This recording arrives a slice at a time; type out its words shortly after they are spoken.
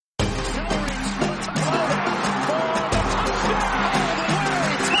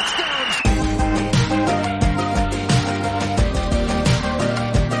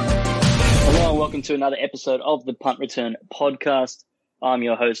welcome to another episode of the Punt Return Podcast. I'm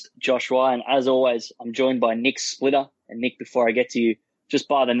your host, Josh Wye, and as always, I'm joined by Nick Splitter. And Nick, before I get to you, just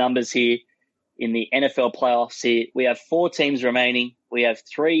by the numbers here in the NFL playoffs here, we have 4 teams remaining. We have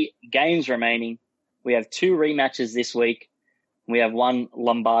 3 games remaining. We have 2 rematches this week. We have 1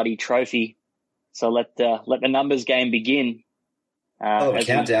 Lombardi Trophy. So let the numbers game begin. A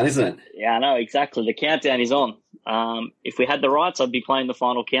countdown, isn't it? Yeah, I know, exactly. The countdown is on. If we had the rights, I'd be playing the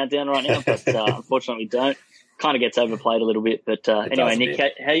final countdown right now, but unfortunately we don't. Kind of gets overplayed a little bit. But anyway, Nick,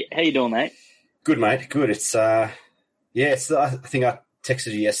 how you doing, mate? Good, mate. Good. It's I think I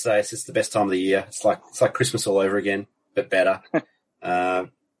texted you yesterday. It's the best time of the year. It's like Christmas all over again, but better.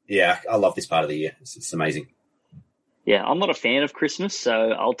 Yeah, I love this part of the year. It's amazing. Yeah, I'm not a fan of Christmas,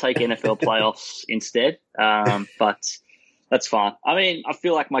 so I'll take NFL playoffs instead. But that's fine. I mean, I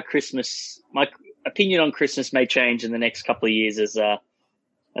feel like my opinion on Christmas may change in the next couple of years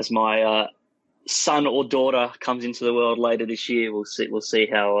as my son or daughter comes into the world later this year. We'll see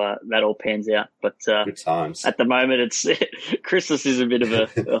how that all pans out. But good times. At the moment, it's Christmas is a bit of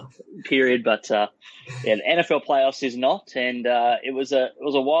a period, but the NFL playoffs is not, and it was a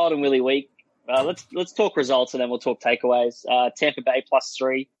wild and willy week. Let's talk results and then we'll talk takeaways. Tampa Bay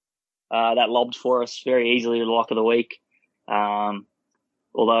 +3, that lobbed for us very easily the lock of the week.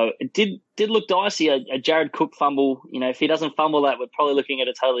 Although it did look dicey, a Jared Cook fumble. You know, if he doesn't fumble that, we're probably looking at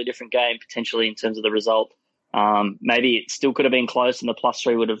a totally different game potentially in terms of the result. Maybe it still could have been close and the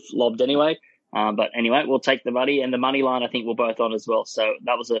 +3 would have lobbed anyway. But anyway, we'll take the money, and the money line I think we're both on as well. So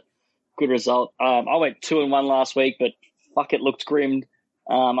that was a good result. I went 2-1 last week, but fuck, it looked grim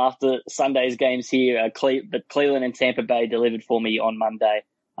after Sunday's games here. But Cleveland and Tampa Bay delivered for me on Monday.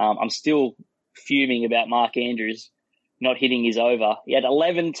 I'm still fuming about Mark Andrews not hitting his over. He had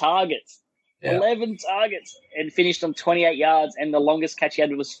 11 targets, 11 targets, and finished on 28 yards, and the longest catch he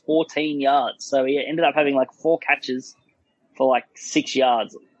had was 14 yards. So he ended up having like 4 catches for like 6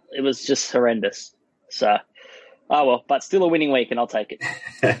 yards. It was just horrendous. So, but still a winning week, and I'll take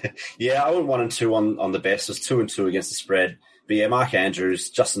it. Yeah, I went 1-2 on the best. It was 2-2 against the spread. But yeah, Mark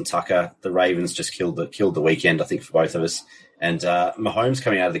Andrews, Justin Tucker, the Ravens just killed the weekend, I think, for both of us. And Mahomes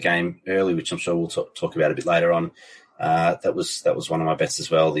coming out of the game early, which I'm sure we'll talk about a bit later on. That was one of my bets as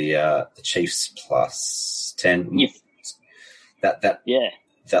well. The Chiefs +10. Yeah.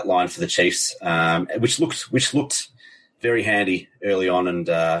 That line for the Chiefs, which looked very handy early on, and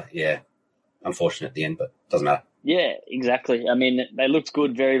unfortunate at the end, but doesn't matter. Yeah, exactly. I mean, they looked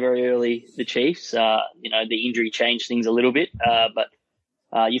good very, very early, the Chiefs. The injury changed things a little bit, but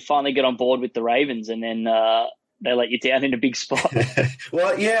you finally get on board with the Ravens, and then they let you down in a big spot.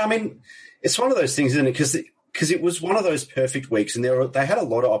 Well, yeah, I mean, it's one of those things, isn't it? Because it was one of those perfect weeks, and they had a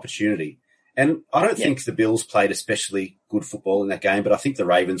lot of opportunity. And I don't think the Bills played especially good football in that game, but I think the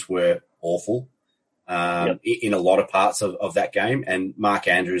Ravens were awful in a lot of parts of that game, and Mark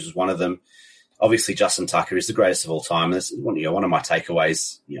Andrews was one of them. Obviously, Justin Tucker is the greatest of all time. That's one of my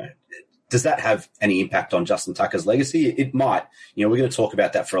takeaways. Does that have any impact on Justin Tucker's legacy? It might. We're going to talk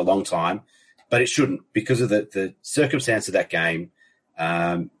about that for a long time, but it shouldn't because of the circumstance of that game.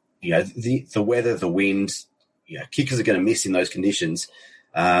 The weather, the wind. Kickers are going to miss in those conditions.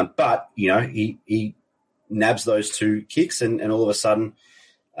 But he nabs those 2 kicks and all of a sudden,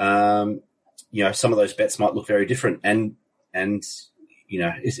 some of those bets might look very different. And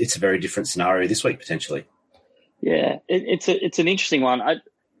it's a very different scenario this week, potentially. Yeah, it's an interesting one. I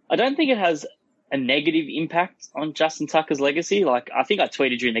don't think it has a negative impact on Justin Tucker's legacy. Like, I think I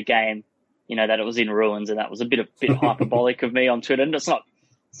tweeted during the game, that it was in ruins, and that was a bit hyperbolic of me on Twitter. And it's not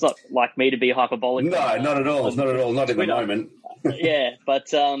like me to be hyperbolic. No, not at all. Not at all. Not Twitter. In the moment. Yeah, but,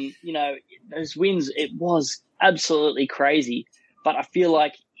 those wins, it was absolutely crazy. But I feel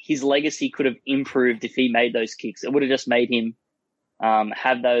like his legacy could have improved if he made those kicks. It would have just made him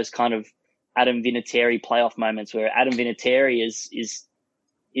have those kind of Adam Vinatieri playoff moments where Adam Vinatieri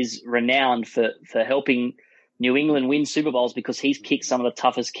is renowned for helping New England win Super Bowls because he's kicked some of the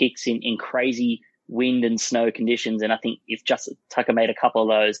toughest kicks in crazy wind and snow conditions. And I think if Justin Tucker made a couple of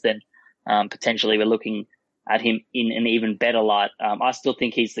those, then potentially we're looking at him in an even better light. I still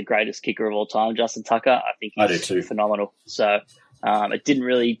think he's the greatest kicker of all time, Justin Tucker. I think he's phenomenal. So it didn't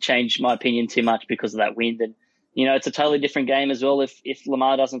really change my opinion too much because of that wind. And, it's a totally different game as well. If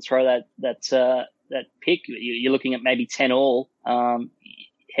Lamar doesn't throw that pick, you're looking at maybe 10 all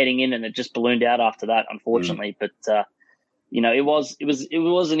heading in, and it just ballooned out after that, unfortunately. But, it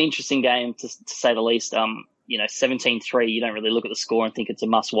was an interesting game to say the least. 17-3, you don't really look at the score and think it's a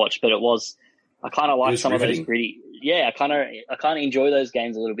must watch, but it was. I kind of like some of those gritty. Yeah, I kind of enjoy those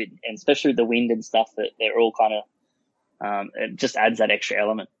games a little bit, and especially with the wind and stuff. That they're all kind of it just adds that extra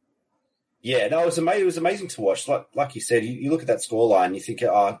element. Yeah, no, it was amazing to watch. Like you said, you look at that scoreline, you think,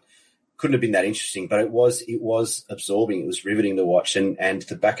 couldn't have been that interesting, but it was absorbing. It was riveting to watch, and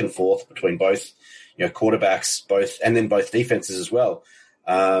the back and forth between both, quarterbacks, both defenses as well,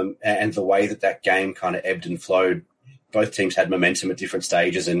 and the way that game kind of ebbed and flowed. Both teams had momentum at different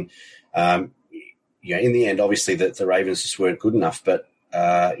stages, and in the end, obviously the Ravens just weren't good enough. But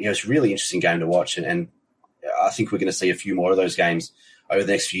it's a really interesting game to watch, and I think we're going to see a few more of those games over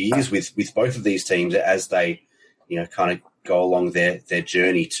the next few years with both of these teams as they, kind of go along their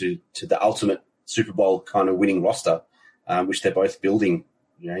journey to the ultimate Super Bowl kind of winning roster, which they're both building,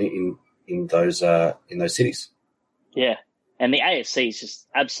 in those cities. Yeah, and the AFC is just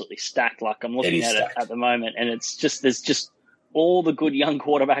absolutely stacked. Like I'm looking at it at the moment, and there's just all the good young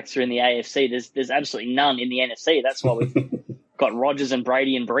quarterbacks are in the AFC. There's absolutely none in the NFC. That's why we've got Rodgers and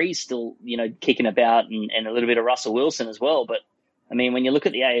Brady and Brees still, kicking about, and a little bit of Russell Wilson as well. But I mean, when you look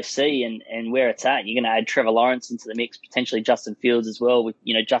at the AFC and where it's at, you're going to add Trevor Lawrence into the mix, potentially Justin Fields as well, with,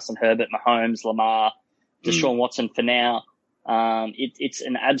 Justin Herbert, Mahomes, Lamar, Deshaun Watson for now. It's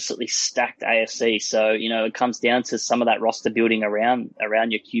an absolutely stacked AFC. So, it comes down to some of that roster building around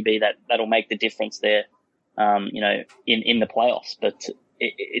your QB that'll make the difference there, in the playoffs. But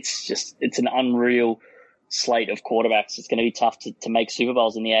it's an unreal slate of quarterbacks. It's going to be tough to make Super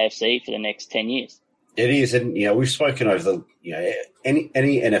Bowls in the AFC for the next 10 years. It is, and we've spoken over any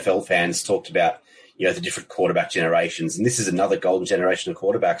NFL fans talked about the different quarterback generations, and this is another golden generation of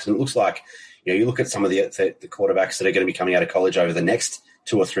quarterbacks. And it looks like you look at some of the quarterbacks that are going to be coming out of college over the next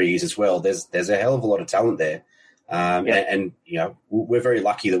 2 or 3 years as well. There's a hell of a lot of talent there, and we're very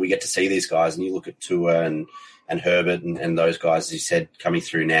lucky that we get to see these guys. And you look at Tua and Herbert and those guys, as you said, coming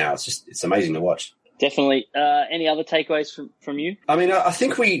through now. It's amazing to watch. Definitely. Any other takeaways from you? I mean, I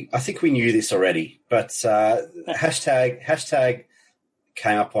think we knew this already, but hashtag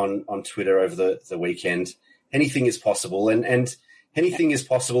came up on Twitter over the weekend. Anything is possible, and anything is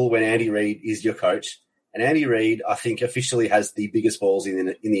possible when Andy Reid is your coach. And Andy Reid, I think, officially has the biggest balls in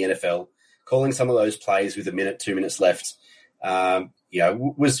the NFL. Calling some of those plays with 2 minutes left,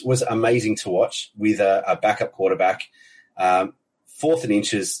 was amazing to watch with a backup quarterback. 4th and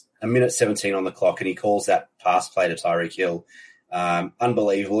inches. 1:17 on the clock, and he calls that pass play to Tyreek Hill.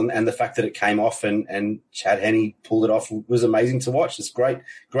 Unbelievable. And the fact that it came off and Chad Henne pulled it off was amazing to watch. It's great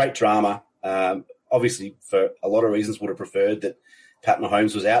drama. Obviously, for a lot of reasons, would have preferred that Pat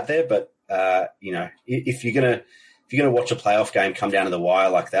Mahomes was out there. But, if you're going to watch a playoff game come down to the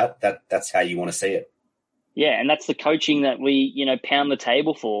wire like that's how you want to see it. Yeah, and that's the coaching that we, pound the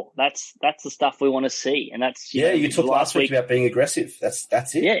table for. That's the stuff we want to see. And that's you talked last week about being aggressive. That's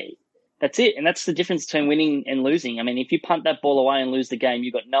it. Yeah, that's it. And that's the difference between winning and losing. I mean, if you punt that ball away and lose the game,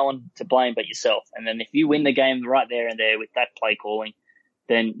 you've got no one to blame but yourself. And then if you win the game right there and there with that play calling,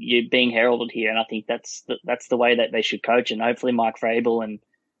 then you're being heralded here. And I think that's the way that they should coach. And hopefully Mike Vrabel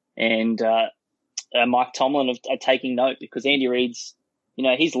and Mike Tomlin are taking note, because Andy Reid's,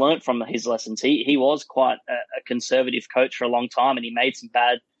 he's learned from his lessons. He was quite a conservative coach for a long time, and he made some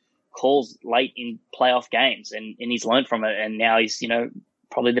bad calls late in playoff games, and he's learned from it. And now he's,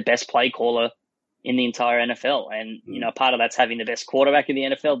 probably the best play caller in the entire NFL. And, part of that's having the best quarterback in the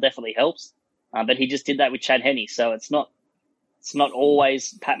NFL definitely helps. But he just did that with Chad Henne. So it's not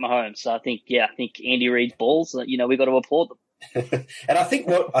always Pat Mahomes. So I think Andy Reid's balls, we got to applaud them. And I think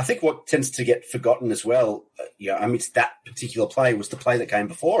what tends to get forgotten as well, amidst that particular play, was the play that came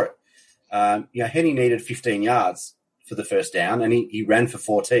before it. Henne needed 15 yards for the first down, and he ran for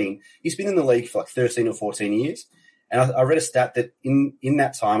 14. He's been in the league for like 13 or 14 years. And I read a stat that in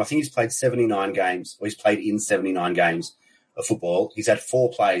that time, I think he's played 79 games, or he's played in 79 games of football. He's had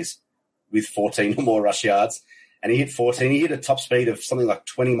 4 plays with 14 or more rush yards, and he hit 14. He hit a top speed of something like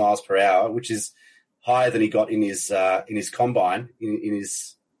 20 miles per hour, which is higher than he got in his combine, in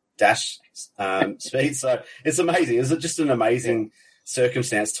his dash speed. So it's amazing. It's just an amazing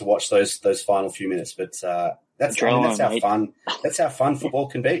circumstance to watch those final few minutes. But that's how fun football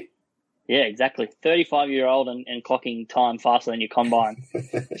can be. Yeah, exactly. 35-year-old and clocking time faster than your combine.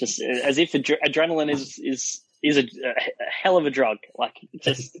 Just as if adrenaline is a hell of a drug. Like,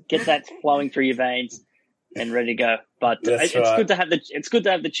 just get that flowing through your veins and ready to go. But it's good to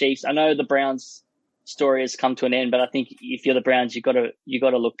have the Chiefs. I know the Browns story has come to an end, but I think if you're the Browns, you got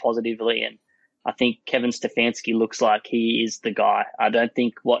to look positively. And I think Kevin Stefanski looks like he is the guy. I don't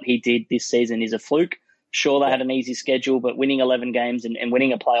think what he did this season is a fluke. Sure, they had an easy schedule, but winning 11 games and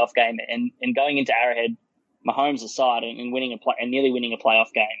winning a playoff game and going into Arrowhead, Mahomes aside, and nearly winning a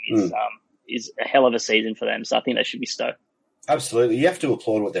playoff game is a hell of a season for them. So I think they should be stoked. Absolutely. You have to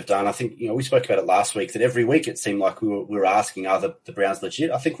applaud what they've done. I think, we spoke about it last week, that every week it seemed like we were asking, are the Browns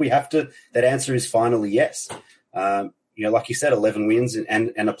legit? I think we have to, that answer is finally yes. Like you said, 11 wins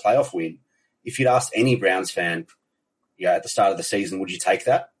and a playoff win. If you'd asked any Browns fan, at the start of the season, would you take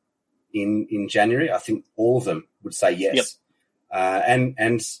that in January? I think all of them would say yes. Yep.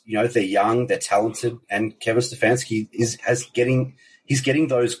 They're young, they're talented, and Kevin Stefanski he's getting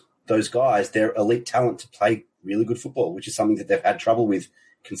those guys, their elite talent, to play really good football, which is something that they've had trouble with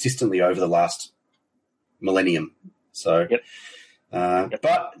consistently over the last millennium. So, yep.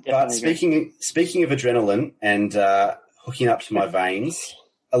 But speaking of adrenaline and hooking up to my veins,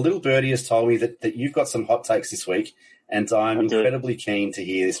 a little birdie has told me that you've got some hot takes this week, and I'm incredibly keen to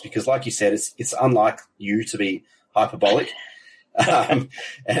hear this because, like you said, it's unlike you to be hyperbolic. I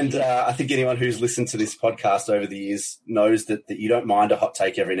think anyone who's listened to this podcast over the years knows that you don't mind a hot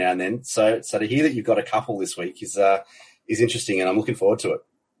take every now and then. So to hear that you've got a couple this week is interesting, and I'm looking forward to it.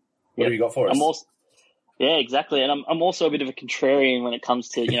 What have you got for us? Yeah, exactly. And I'm also a bit of a contrarian when it comes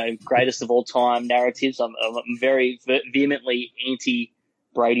to, greatest of all time narratives. I'm very vehemently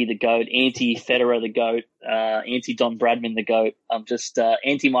anti-Brady the GOAT, anti-Federer the GOAT, anti-Don Bradman the GOAT. I'm just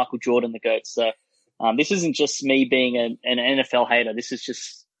anti-Michael Jordan the GOAT. So this isn't just me being an NFL hater. This is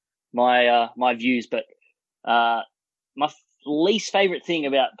just my views. But my least favorite thing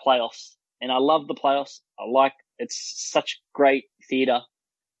about playoffs, and I love the playoffs. It's such great theater,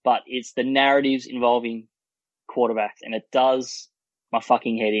 but it's the narratives involving quarterbacks, and it does my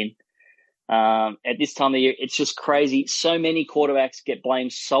fucking head in. At this time of the year, it's just crazy. So many quarterbacks get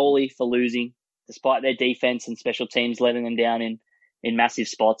blamed solely for losing, despite their defense and special teams letting them down in massive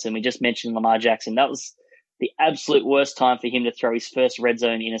spots. And we just mentioned Lamar Jackson. That was the absolute worst time for him to throw his first red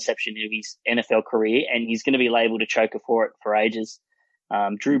zone interception of his NFL career, and he's going to be labeled a choker for it for ages.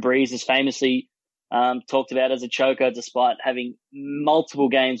 Drew Brees is famously talked about as a choker, despite having multiple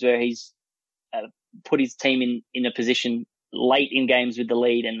games where he's put his team in a position late in games with the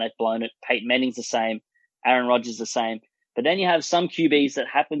lead and they've blown it. Peyton Manning's the same. Aaron Rodgers the same. But then you have some QBs that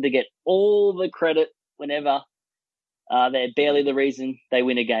happen to get all the credit whenever they're barely the reason they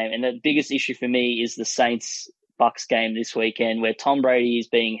win a game. And the biggest issue for me is the Saints-Bucks game this weekend, where Tom Brady is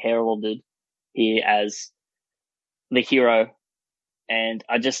being heralded here as the hero. And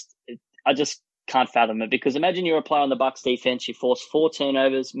I just can't fathom it, because imagine you're a player on the Bucks defense, you forced 4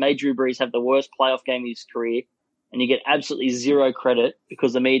 turnovers, made Drew Brees have the worst playoff game of his career, and you get absolutely zero credit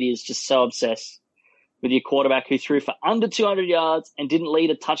because the media is just so obsessed with your quarterback who threw for under 200 yards and didn't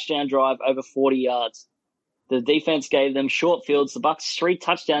lead a touchdown drive over 40 yards. The defense gave them short fields. The Bucks 3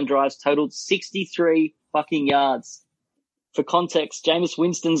 touchdown drives totaled 63 fucking yards. For context, Jameis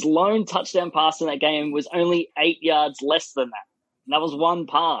Winston's lone touchdown pass in that game was only 8 yards less than that. And that was one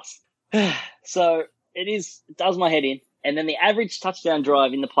pass. So it does my head in. And then the average touchdown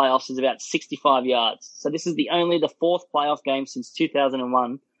drive in the playoffs is about 65 yards. So this is the 4th playoff game since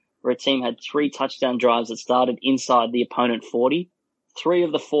 2001 where a team had 3 touchdown drives that started inside the opponent 40. 3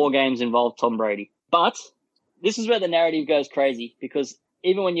 of the 4 games involved Tom Brady. But this is where the narrative goes crazy, because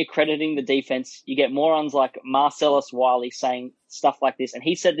even when you're crediting the defense, you get morons like Marcellus Wiley saying stuff like this. And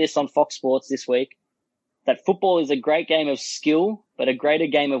he said this on Fox Sports this week, that football is a great game of skill, but a greater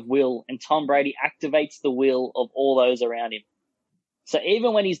game of will, and Tom Brady activates the will of all those around him. So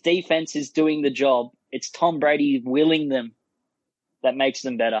even when his defense is doing the job, it's Tom Brady willing them that makes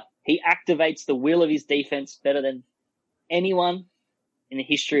them better. He activates the will of his defense better than anyone in the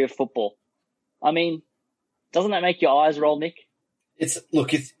history of football. I mean, doesn't that make your eyes roll, Nick? It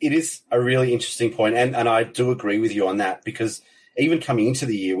is a really interesting point, and I do agree with you on that, because even coming into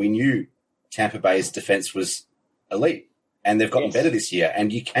the year, we knew Tampa Bay's defense was elite, and they've gotten better this year,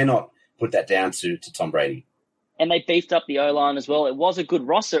 and you cannot put that down to Tom Brady. And they beefed up the O-line as well. It was a good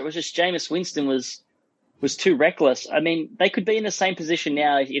roster. It was just Jameis Winston was too reckless. I mean, they could be in the same position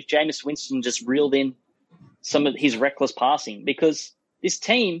now if Jameis Winston just reeled in some of his reckless passing, because this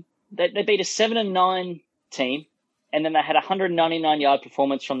team, they beat a 7-9 team, and then they had a 199-yard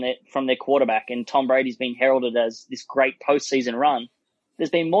performance from their quarterback, and Tom Brady's been heralded as this great postseason run. There's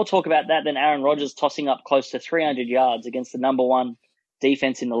been more talk about that than Aaron Rodgers tossing up close to 300 yards against the number 1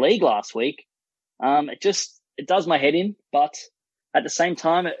 defense in the league last week. It does my head in, but at the same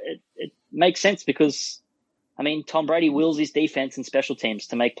time, it makes sense because, I mean, Tom Brady wills his defense and special teams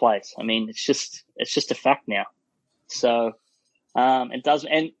to make plays. I mean, it's just a fact now. So it does,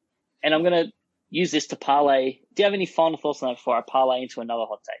 and I'm going to use this to parlay. Do you have any final thoughts on that before I parlay into another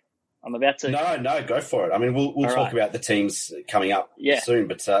hot take? I'm about to. No, go for it. I mean, we'll talk about the teams coming up soon,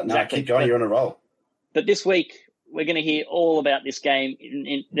 but exactly. Keep going. You're on a roll. But this week, we're going to hear all about this game.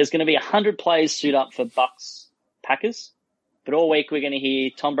 There's going to be 100 players suit up for Bucks Packers. But all week we're going to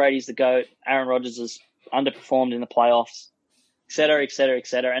hear Tom Brady's the GOAT, Aaron Rodgers has underperformed in the playoffs, et cetera, et cetera, et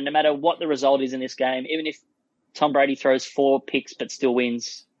cetera. And no matter what the result is in this game, even if Tom Brady throws 4 picks but still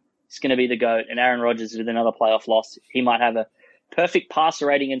wins, it's going to be the GOAT. And Aaron Rodgers with another playoff loss, he might have a perfect passer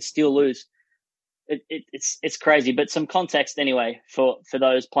rating and still lose. It's crazy. But some context anyway for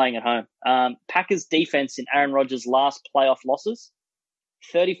those playing at home. Packers defense in Aaron Rodgers' last playoff losses,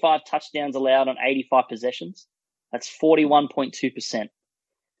 35 touchdowns allowed on 85 possessions. That's 41.2%.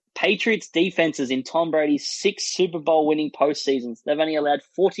 Patriots defenses in Tom Brady's 6 Super Bowl winning postseasons, they've only allowed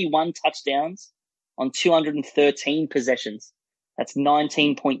 41 touchdowns on 213 possessions. That's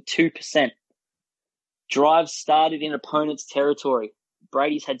 19.2%. Drives started in opponent's territory.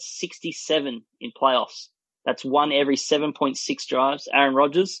 Brady's had 67 in playoffs. That's 1 every 7.6 drives. Aaron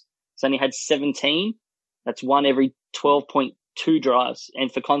Rodgers has only had 17. That's 1 every 12.2 drives. And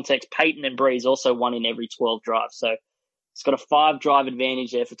for context, Peyton and Brees also 1 in every 12 drives. So it's got a 5-drive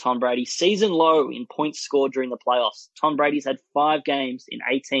advantage there for Tom Brady. Season low in points scored during the playoffs. Tom Brady's had 5 games in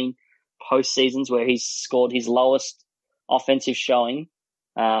 18 postseasons where he's scored his lowest offensive showing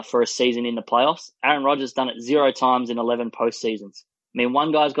for a season in the playoffs. Aaron Rodgers done it 0 times in 11 postseasons. I mean,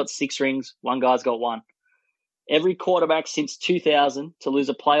 one guy's got 6 rings, one guy's got 1. Every quarterback since 2000 to lose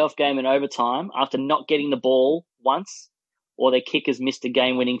a playoff game in overtime after not getting the ball once, or their kickers missed a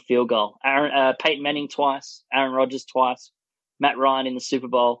game-winning field goal. Peyton Manning twice, Aaron Rodgers twice, Matt Ryan in the Super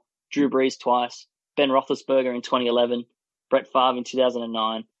Bowl, Drew Brees twice, Ben Roethlisberger in 2011, Brett Favre in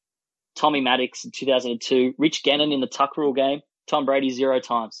 2009, Tommy Maddox in 2002, Rich Gannon in the Tuck Rule game, Tom Brady 0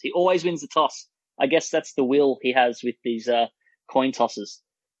 times. He always wins the toss. I guess that's the will he has with these coin tosses.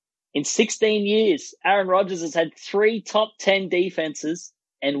 In 16 years, Aaron Rodgers has had 3 top 10 defenses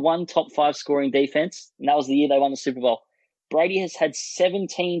and 1 top 5 scoring defense, and that was the year they won the Super Bowl. Brady has had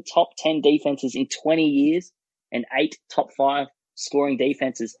 17 top 10 defenses in 20 years and 8 top 5 scoring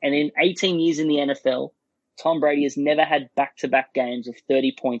defenses. And in 18 years in the NFL, Tom Brady has never had back-to-back games of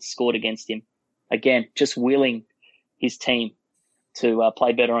 30 points scored against him. Again, just willing his team to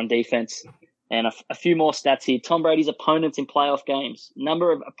play better on defense. And a few more stats here. Tom Brady's opponents in playoff games.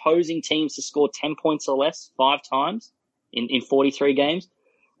 Number of opposing teams to score 10 points or less 5 times in 43 games.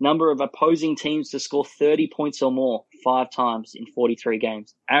 Number of opposing teams to score 30 points or more 5 times in 43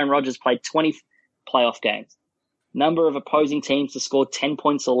 games. Aaron Rodgers played 20 playoff games. Number of opposing teams to score 10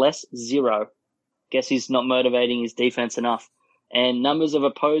 points or less, 0. Guess he's not motivating his defense enough. And numbers of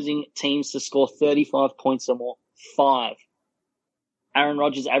opposing teams to score 35 points or more, 5. Aaron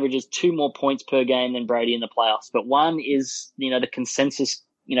Rodgers averages 2 more points per game than Brady in the playoffs. But one is, the consensus,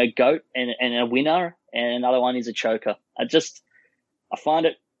 GOAT and a winner, and another one is a choker. I find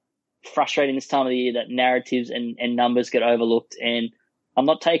it frustrating this time of the year that narratives and numbers get overlooked. And I'm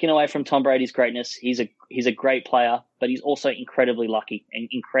not taking away from Tom Brady's greatness. He's a great player, but he's also incredibly lucky and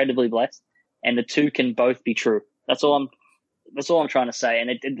incredibly blessed. And the two can both be true. That's all I'm trying to say.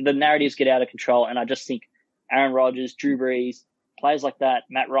 And the narratives get out of control. And I just think Aaron Rodgers, Drew Brees, players like that,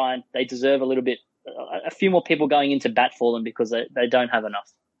 Matt Ryan, they deserve a few more people going into bat for them because they don't have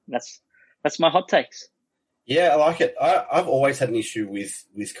enough. That's my hot takes. Yeah, I like it. I've always had an issue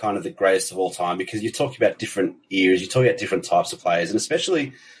with kind of the greatest of all time because you talk about different eras, you talk about different types of players, and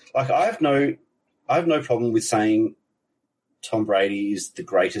especially like I have no problem with saying Tom Brady is the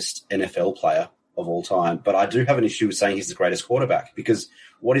greatest NFL player of all time, but I do have an issue with saying he's the greatest quarterback because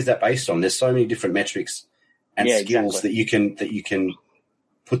what is that based on? There's so many different metrics and skills exactly. that you can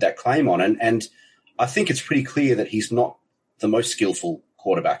put that claim on, and I think it's pretty clear that he's not the most skillful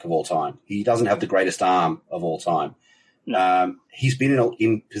quarterback of all time. He doesn't have the greatest arm of all time. No. He's been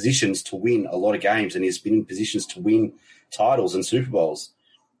in positions to win a lot of games, and he's been in positions to win titles and Super Bowls.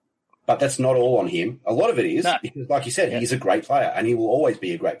 But that's not all on him. A lot of it is because, like you said, he's a great player, and he will always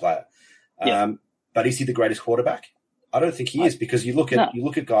be a great player. But is he the greatest quarterback? I don't think he is because you look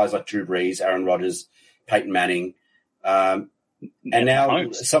at guys like Drew Brees, Aaron Rodgers, Peyton Manning, and now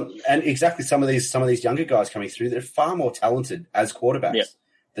some of these younger guys coming through. They're far more talented as quarterbacks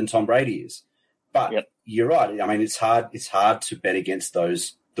than Tom Brady is. But you're right. I mean, it's hard to bet against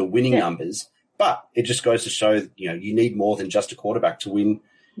the winning numbers. But it just goes to show you need more than just a quarterback to win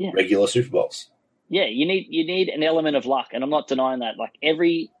regular Super Bowls. Yeah, you need an element of luck, and I'm not denying that. Like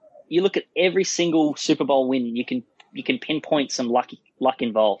you look at every single Super Bowl win, you can pinpoint some luck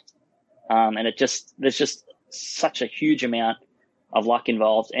involved, and there's just such a huge amount of luck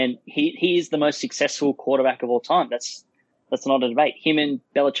involved. And he is the most successful quarterback of all time. That's not a debate. Him and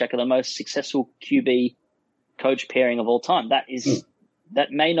Belichick are the most successful QB coach pairing of all time.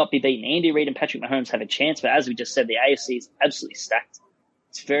 That may not be beaten. Andy Reid and Patrick Mahomes have a chance, but as we just said, the AFC is absolutely stacked.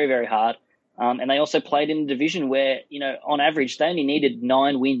 It's very, very hard. And they also played in a division where, on average, they only needed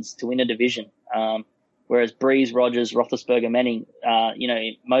 9 wins to win a division. Whereas Brees, Rodgers, Roethlisberger, Manning,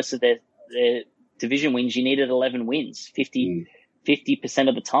 most of their division wins, you needed 11 wins, 50%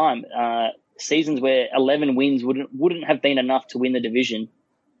 of the time. Seasons where 11 wins wouldn't have been enough to win the division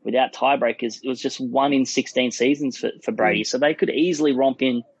without tiebreakers. It was just 1 in 16 seasons for Brady. So they could easily romp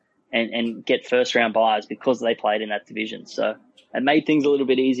in and get first round buys because they played in that division. So it made things a little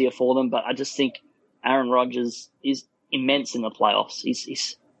bit easier for them. But I just think Aaron Rodgers is immense in the playoffs.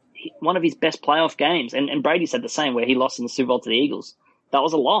 He's one of his best playoff games. And Brady said the same, where he lost in the Super Bowl to the Eagles. That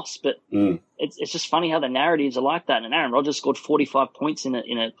was a loss, but it's just funny how the narratives are like that. And Aaron Rodgers scored 45 points in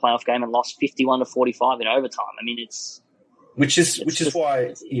a playoff game and lost 51-45 in overtime. I mean, which is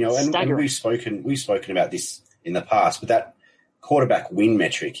why, and we've spoken about this in the past, but that quarterback win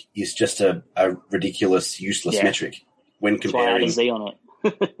metric is just a ridiculous, useless metric when comparing. That's why I had a Z on it.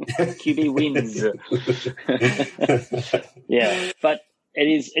 QB wins. Yeah, but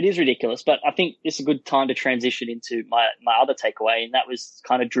it is ridiculous. But I think this is a good time to transition into my other takeaway, and that was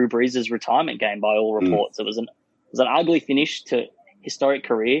kind of Drew Brees' retirement game by all reports. It was an ugly finish to historic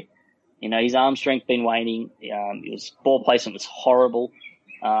career. His arm strength been waning. His ball placement was horrible.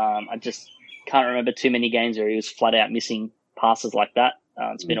 I just can't remember too many games where he was flat out missing passes like that.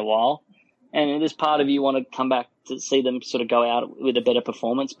 It's been a while. And this part of you want to come back to see them sort of go out with a better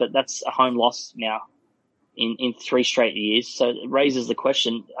performance, but that's a home loss now in 3 straight years. So it raises the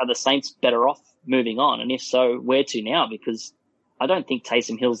question, are the Saints better off moving on? And if so, where to now? Because I don't think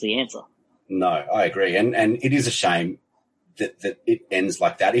Taysom Hill's the answer. No, I agree. And it is a shame that it ends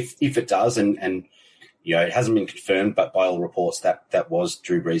like that. If it does, and it hasn't been confirmed, but by all reports that was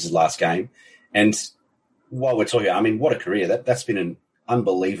Drew Brees' last game. And while we're talking, I mean, what a career. That's been an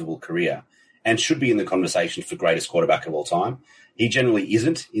unbelievable career and should be in the conversation for greatest quarterback of all time. He generally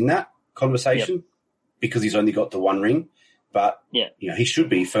isn't in that conversation because he's only got the 1 ring. But, he should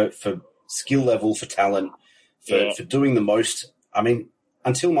be for skill level, for talent, for doing the most. I mean,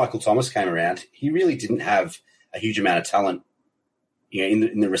 until Michael Thomas came around, he really didn't have a huge amount of talent,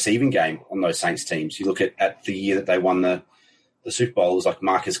 in the receiving game on those Saints teams. You look at the year that they won the Super Bowl, it was like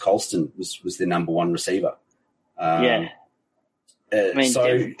Marcus Colston was their number 1 receiver.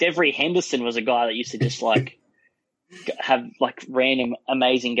 Devery Henderson was a guy that used to just have random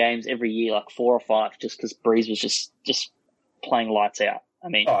amazing games every year, like 4 or 5, just because Brees was just playing lights out. I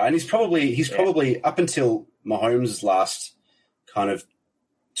mean, and he's probably up until Mahomes' last kind of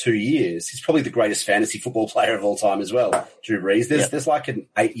 2 years, he's probably the greatest fantasy football player of all time as well, Drew Brees. There's like an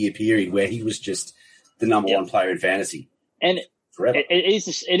 8-year period where he was just the number 1 player in fantasy. And forever.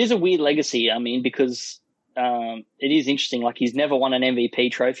 It is a weird legacy. I mean, because it is interesting. Like, he's never won an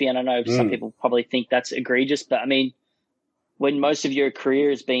MVP trophy, and I know some people probably think that's egregious, but I mean, when most of your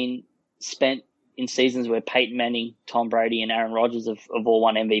career has been spent in seasons where Peyton Manning, Tom Brady, and Aaron Rodgers have all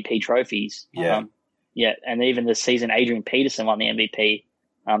won MVP trophies, and even the season Adrian Peterson won the MVP,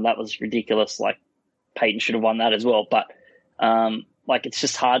 that was ridiculous. Like, Peyton should have won that as well, but it's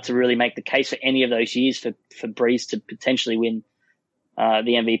just hard to really make the case for any of those years for Brees to potentially win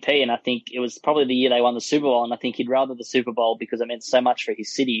the MVP. And I think it was probably the year they won the Super Bowl, and I think he'd rather the Super Bowl because it meant so much for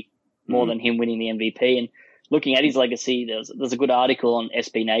his city more than him winning the MVP. And looking at his legacy, there's a good article on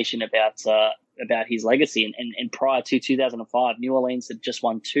SB Nation about his legacy. And prior to 2005, New Orleans had just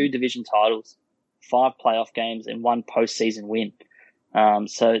won 2 division titles, 5 playoff games, and 1 postseason win.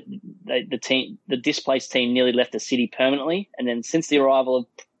 So the displaced team nearly left the city permanently. And then since the arrival of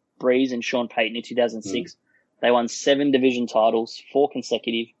Brees and Sean Payton in 2006, they won 7 division titles, 4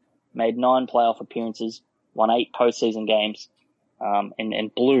 consecutive, made 9 playoff appearances, won 8 postseason games,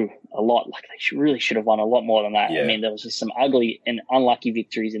 and blew a lot. Like, they really should have won a lot more than that. Yeah. I mean, there was just some ugly and unlucky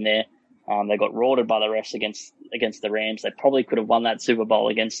victories in there. They got rorted by the refs against the Rams. They probably could have won that Super Bowl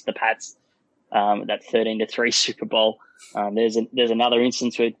against the Pats, that 13-3 Super Bowl. There's another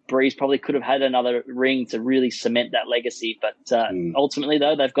instance where Brees probably could have had another ring to really cement that legacy. But ultimately,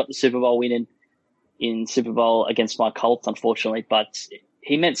 though, they've got the Super Bowl win in Super Bowl against my Colts, unfortunately. But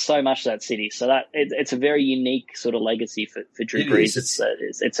he meant so much to that city. So that it's a very unique sort of legacy for Drew Brees.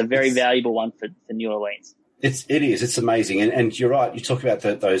 It's a very valuable one for New Orleans. It is. It's amazing. And you're right. You talk about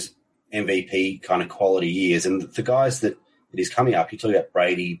those MVP kind of quality years and the guys that he's coming up. You talk about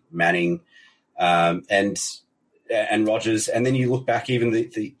Brady, Manning, and Rodgers. And then you look back even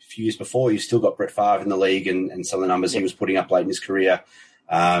the few years before, you've still got Brett Favre in the league and some of the numbers he was putting up late in his career.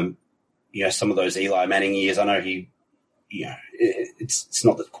 Some of those Eli Manning years, I know it's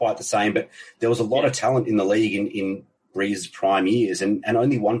not quite the same, but there was a lot of talent in the league in Brees' prime years, and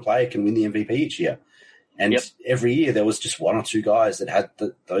only one player can win the MVP each year. And every year there was just one or two guys that had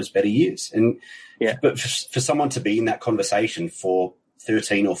those better years. And but for someone to be in that conversation for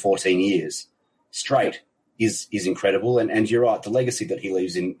 13 or 14 years straight is incredible. And you're right, the legacy that he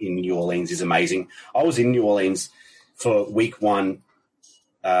leaves in New Orleans is amazing. I was in New Orleans for week one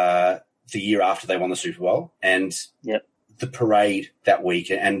the year after they won the Super Bowl, and the parade that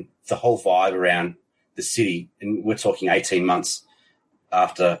week and the whole vibe around the city, and we're talking 18 months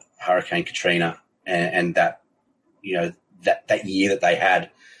after Hurricane Katrina and that, that year that they had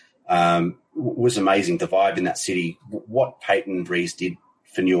was amazing. The vibe in that city, what Peyton and Brees did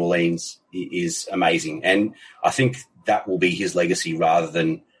for New Orleans is amazing. And I think that will be his legacy rather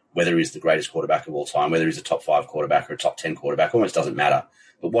than whether he's the greatest quarterback of all time, whether he's a top 5 quarterback or a top 10 quarterback, almost doesn't matter.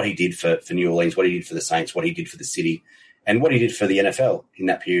 But what he did for New Orleans, what he did for the Saints, what he did for the city, and what he did for the NFL in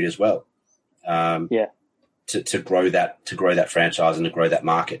that period as well. To grow that franchise and to grow that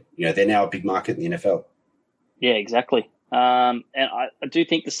market. They're now a big market in the NFL. Yeah, exactly. And I do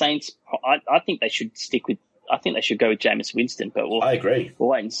think the Saints, I think they should go with Jameis Winston, but I agree. We'll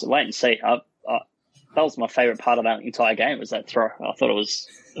wait and see. That was my favorite part of that entire game, was that throw. I thought it was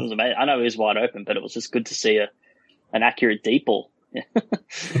amazing. I know it was wide open, but it was just good to see an accurate deep ball in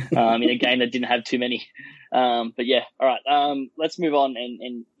a game that didn't have too many. But yeah, all right. Let's move on.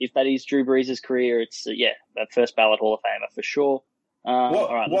 And if that is Drew Brees' career, it's that first ballot Hall of Famer for sure.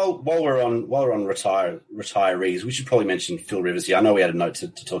 All right. While we're on retirees, we should probably mention Phil Rivers here. I know we had a note to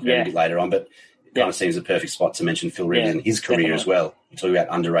talk about a bit later on, but it kind of seems a perfect spot to mention Phil Rivers and his career as well. We're talking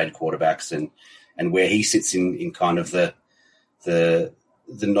about underrated quarterbacks and where he sits in kind of the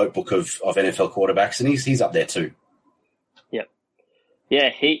notebook of NFL quarterbacks, and he's up there too. Yep.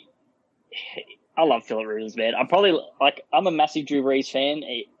 Yeah, I love Phil Rivers, man. I'm a massive Drew Brees fan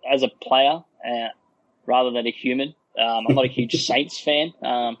as a player rather than a human. I'm not a huge Saints fan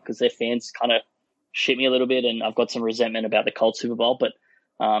because their fans kind of shit me a little bit, and I've got some resentment about the Colts Super Bowl. But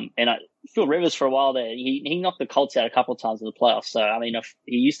Phil Rivers for a while there, he knocked the Colts out a couple of times in the playoffs. So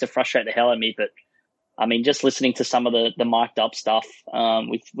he used to frustrate the hell out of me. But just listening to some of the mic'd up stuff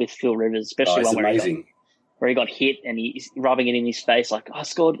with Phil Rivers, especially where he got hit and he's rubbing it in his face like, I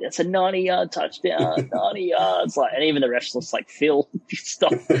scored, it's a 90-yard touchdown, 90 yards. And even the refs was like, Phil,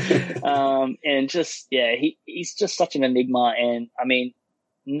 stop. And just, he's just such an enigma. And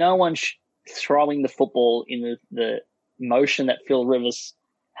no one throwing the football in the motion that Phil Rivers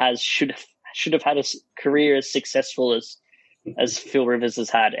has should have had a career as successful as Phil Rivers has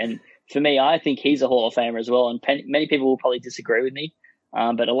had. And for me, I think he's a Hall of Famer as well. And many people will probably disagree with me.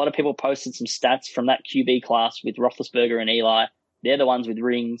 But a lot of people posted some stats from that QB class with Roethlisberger and Eli. They're the ones with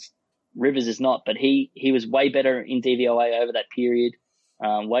rings. Rivers is not, but he was way better in DVOA over that period,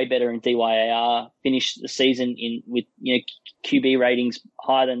 way better in DYAR, finished the season with QB ratings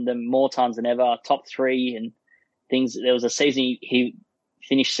higher than them more times than ever, top 3 and things. There was a season he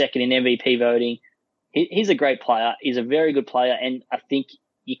finished second in MVP voting. He's a great player. He's a very good player, and I think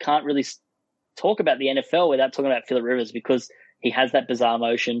you can't really talk about the NFL without talking about Phillip Rivers because he has that bizarre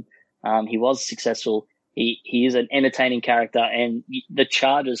motion. He was successful. He is an entertaining character, and the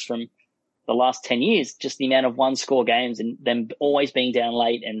Chargers from the last 10 years, just the amount of one-score games and them always being down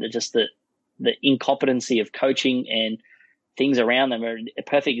late and the incompetency of coaching and things around them are a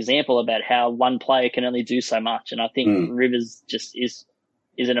perfect example about how one player can only do so much. And I think Rivers just is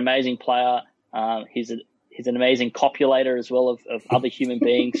an amazing player. He's an amazing copulator as well of other human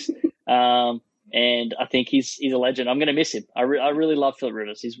beings. And I think he's a legend. I'm going to miss him. I really love Phil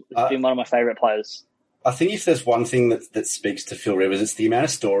Rivers. He's been one of my favorite players. I think if there's one thing that speaks to Phil Rivers, it's the amount of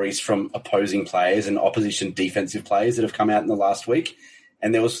stories from opposing players and opposition defensive players that have come out in the last week.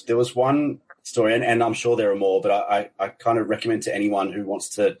 And there was one story, and I'm sure there are more, but I kind of recommend to anyone who wants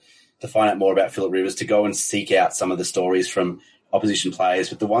to find out more about Philip Rivers to go and seek out some of the stories from opposition players.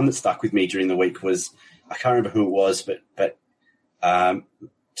 But the one that stuck with me during the week was, I can't remember who it was, but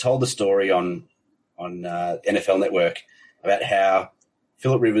told the story on NFL Network about how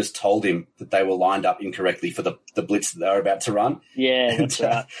Philip Rivers told him that they were lined up incorrectly for the blitz that they were about to run. Yeah, that's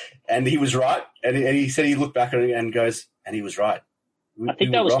right. And he was right. And he said he looked back and goes, and he was right. I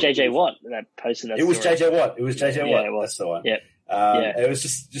think that was JJ Watt that posted that. It was JJ Watt. It was JJ Watt. It was. That's the one. Yeah. It was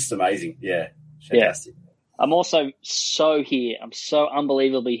just amazing. Yeah. Fantastic. Yeah. I'm also I'm so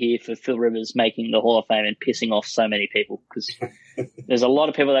unbelievably here for Phil Rivers making the Hall of Fame and pissing off so many people, because there's a lot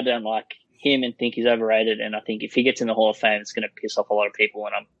of people that don't like him and think he's overrated. And I think if he gets in the Hall of Fame, it's going to piss off a lot of people.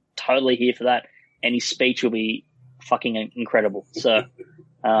 And I'm totally here for that. And his speech will be fucking incredible. So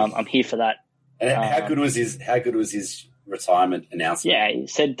I'm here for that. And how good was his retirement announcement? Yeah, he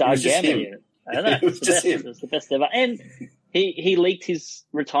said Doug Gammon. I don't know. It was the best ever. And he leaked his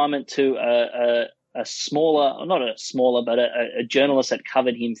retirement to but a journalist that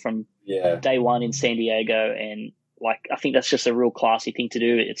covered him from day one in San Diego. And like, I think that's just a real classy thing to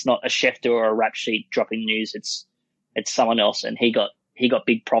do. It's not a Schefter or a rap sheet dropping news. It's someone else. And he got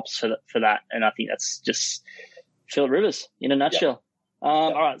big props for that. And I think that's just Philip Rivers in a nutshell.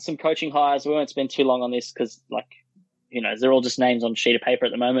 All right. Some coaching hires. We won't spend too long on this because they're all just names on a sheet of paper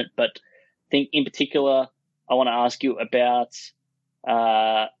at the moment. But I think in particular, I want to ask you about,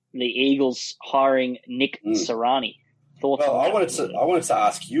 the Eagles hiring Nick Sirianni. Thoughts? Well, I wanted to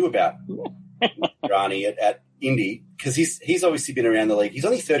ask you about Sirianni at Indy because he's obviously been around the league. He's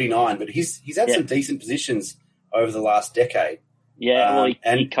only 39, but he's had some decent positions over the last decade. Yeah,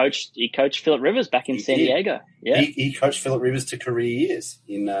 he coached Philip Rivers back in San Diego. Yeah, he coached Philip Rivers to career years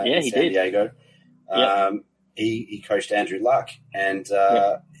in San Diego. He coached Andrew Luck, and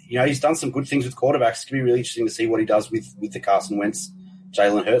he's done some good things with quarterbacks. It's going to be really interesting to see what he does with the Carson Wentz,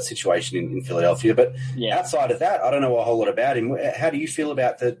 Jalen Hurts situation in Philadelphia. But outside of that, I don't know a whole lot about him. How do you feel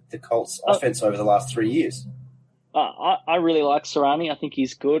about the Colts offense over the last 3 years? I really like Sirianni. I think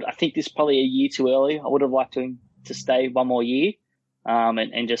he's good. I think this is probably a year too early. I would have liked him to stay one more year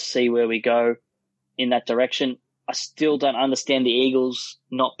and just see where we go in that direction. I still don't understand the Eagles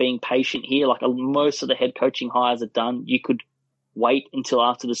not being patient here. Like most of the head coaching hires are done. You could wait until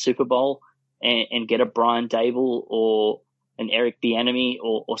after the Super Bowl and get a Brian Dable or an Eric Bieniemy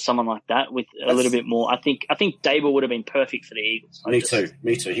or someone like that with a little bit more. I think Dable would have been perfect for the Eagles. Me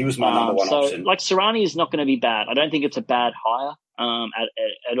too. He was my number one option. Like Sirianni is not going to be bad. I don't think it's a bad hire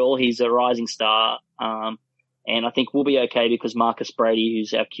at all. He's a rising star. And I think we'll be okay because Marcus Brady,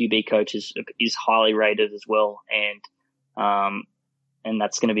 who's our QB coach, is highly rated as well. And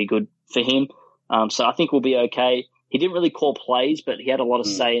that's going to be good for him. So I think we'll be okay. He didn't really call plays, but he had a lot of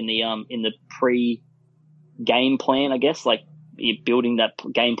say in the pre-game plan, I guess, like building that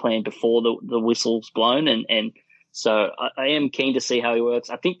game plan before the whistle's blown. And so I am keen to see how he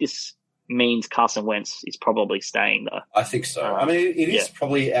works. I think this means Carson Wentz is probably staying, though. I think so. I mean, it is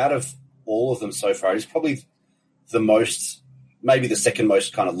probably out of all of them so far, it's probably the most, maybe the second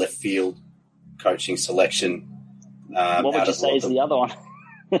most kind of left field coaching selection. What would you say is the other one?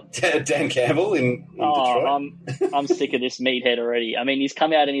 Dan Campbell in Detroit. I'm sick of this meathead already. I mean, he's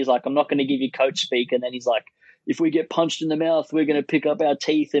come out and he's like, I'm not going to give you coach speak. And then he's like, if we get punched in the mouth, we're going to pick up our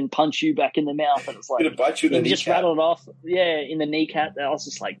teeth and punch you back in the mouth. And it's like, he just rattled off. Yeah, in the kneecap. I was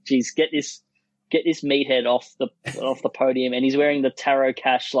just like, geez, get this meathead off the podium. And he's wearing the Taro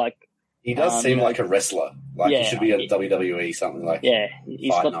Cash, like, he does seem like a wrestler. Like he should be at WWE, something like. Yeah, he's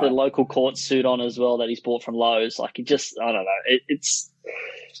got the local court suit on as well that he's bought from Lowe's. Like I don't know. It's.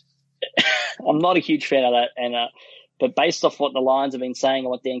 I'm not a huge fan of that, but based off what the Lions have been saying and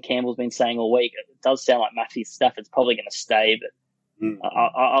what Dan Campbell's been saying all week, it does sound like Matthew Stafford's probably going to stay. But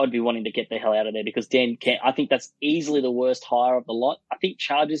I would be wanting to get the hell out of there because I think that's easily the worst hire of the lot. I think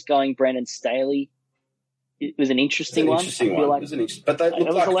Chargers going Brandon Staley. It was an interesting one. But they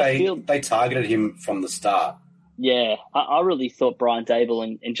looked like they targeted him from the start. Yeah, I really thought Brian Dable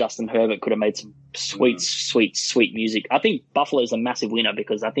and Justin Herbert could have made some sweet music. I think Buffalo's a massive winner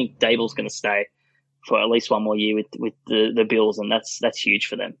because I think Dable's going to stay for at least one more year with the Bills, and that's huge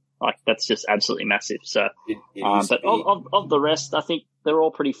for them. Like that's just absolutely massive. So, but of the rest, I think they're all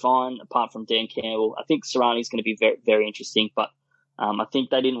pretty fine apart from Dan Campbell. I think Sirianni's going to be very, very interesting, but. I think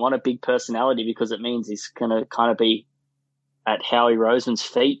they didn't want a big personality because it means he's going to kind of be at Howie Roseman's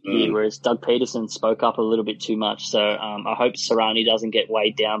feet here, whereas Doug Peterson spoke up a little bit too much. So I hope Sirianni doesn't get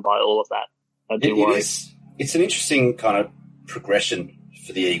weighed down by all of that. I do worry. It's an interesting kind of progression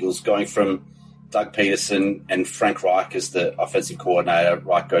for the Eagles, going from Doug Peterson and Frank Reich as the offensive coordinator.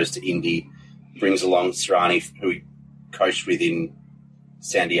 Reich goes to Indy, brings along Sirianni, who he coached with in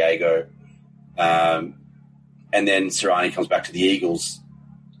San Diego. And then Sirianni comes back to the Eagles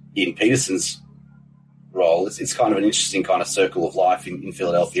in Peterson's role. It's kind of an interesting kind of circle of life in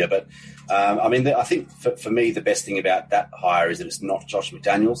Philadelphia. But, I think for me, the best thing about that hire is that it's not Josh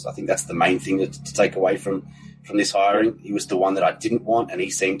McDaniels. I think that's the main thing to take away from this hiring. He was the one that I didn't want, and he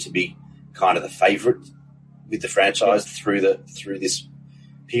seemed to be kind of the favourite with the franchise through this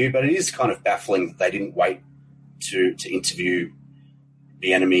period. But it is kind of baffling that they didn't wait to interview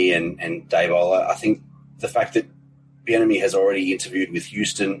Bieniemy and Dable. I think the fact that Bieniemy has already interviewed with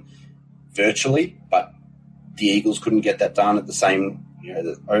Houston virtually, but the Eagles couldn't get that done at the same,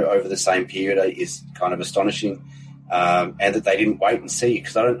 over the same period is kind of astonishing, and that they didn't wait and see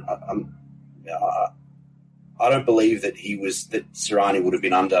because I don't believe that Sirianni would have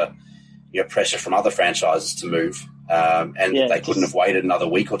been under pressure from other franchises to move, and they couldn't have waited another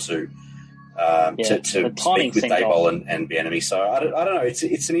week or two to speak with Daboll and Bieniemy. So I don't know. It's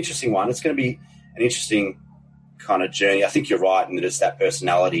an interesting one. It's going to be an interesting kind of journey. I think you're right in that it's that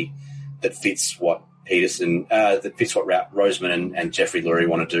personality that fits what that fits what Roseman and Jeffrey Lurie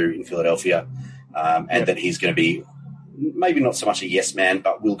want to do in Philadelphia, and that he's going to be maybe not so much a yes man,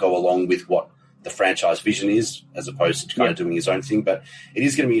 but will go along with what the franchise vision is, as opposed to kind of doing his own thing. But it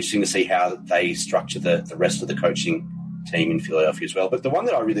is going to be interesting to see how they structure the rest of the coaching team in Philadelphia as well. But the one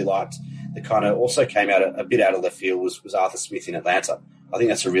that I really liked that kind of also came out a bit out of left field was Arthur Smith in Atlanta. I think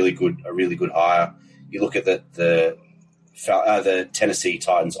that's a really good hire. You look at the Tennessee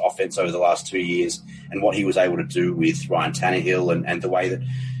Titans offense over the last 2 years and what he was able to do with Ryan Tannehill and the way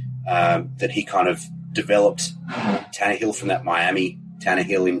that he kind of developed Tannehill from that Miami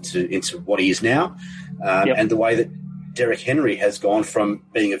Tannehill into what he is now, and the way that Derrick Henry has gone from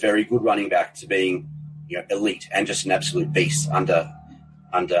being a very good running back to being elite and just an absolute beast under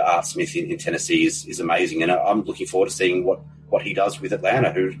Art Smith in Tennessee is amazing. And I'm looking forward to seeing what he does with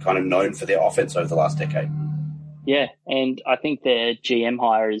Atlanta, who's kind of known for their offense over the last decade. Yeah, and I think their GM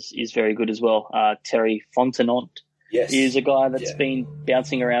hire is very good as well. Terry Fontenot is a guy that's been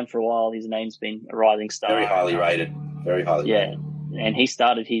bouncing around for a while. His name's been a rising star. Very highly rated. Very highly rated. And he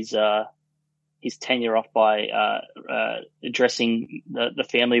started his tenure off by addressing the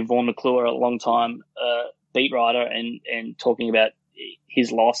family of Vaughn McClure, a long-time beat writer, and talking about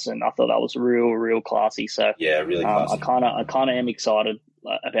his loss. And I thought that was real classy. So really classy. I kind of am excited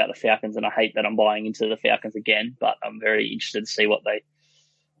about the Falcons, and I hate that I'm buying into the Falcons again, but I'm very interested to see what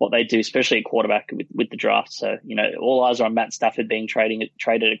they do, especially at quarterback with the draft. So all eyes are on Matt Stafford being traded.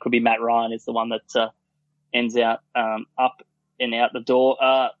 It could be Matt Ryan is the one that ends out up and out the door.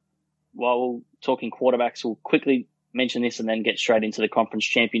 While we're talking quarterbacks, we'll quickly mention this and then get straight into the conference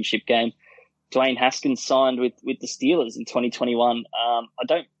championship game. Dwayne Haskins signed with the Steelers in 2021. I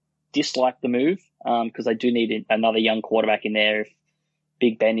don't dislike the move because they do need another young quarterback in there if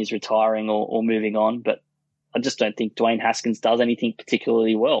Big Ben is retiring or moving on. But I just don't think Dwayne Haskins does anything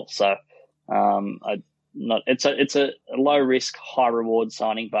particularly well. So it's a low risk, high reward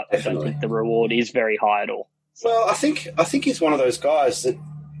signing, but definitely. I don't think the reward is very high at all. Well, I think he's one of those guys that,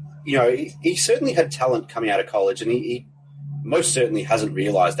 he certainly had talent coming out of college, and he most certainly hasn't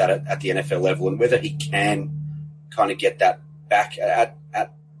realised that at the NFL level, and whether he can kind of get that back at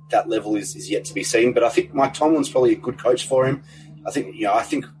that level is yet to be seen. But I think Mike Tomlin's probably a good coach for him. I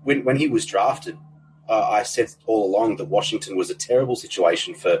think when he was drafted, I said all along that Washington was a terrible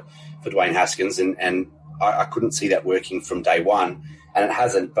situation for Dwayne Haskins, and I couldn't see that working from day one, and it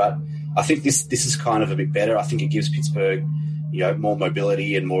hasn't. But I think this is kind of a bit better. I think it gives Pittsburgh, more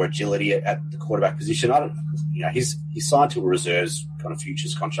mobility and more agility at the quarterback position. He's signed to a reserves kind of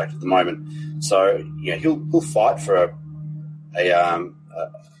futures contract at the moment, so he'll fight for a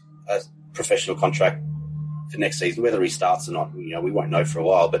professional contract for next season. Whether he starts or not, we won't know for a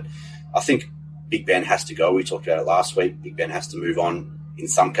while. But I think Big Ben has to go. We talked about it last week. Big Ben has to move on in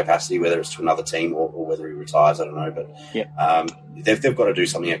some capacity, whether it's to another team or whether he retires. I don't know, but they've got to do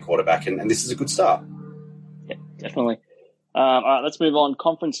something at quarterback, and this is a good start. Yeah, definitely. All right, let's move on.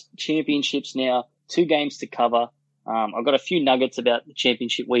 Conference championships now. 2 games to cover. I've got a few nuggets about the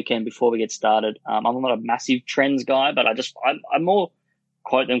championship weekend before we get started. I'm not a massive trends guy, but I more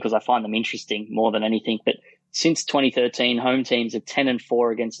quote them because I find them interesting more than anything. But since 2013, home teams are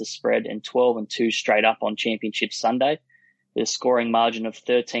 10-4 against the spread and 12-2 straight up on Championship Sunday, with a scoring margin of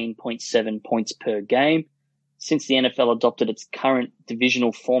 13.7 points per game. Since the NFL adopted its current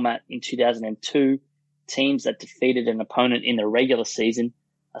divisional format in 2002, teams that defeated an opponent in the regular season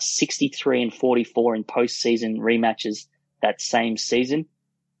are 63-44 in postseason rematches that same season.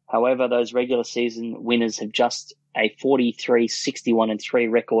 However, those regular season winners have just a 43-61-3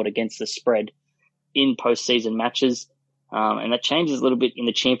 record against the spread in postseason matches. And that changes a little bit in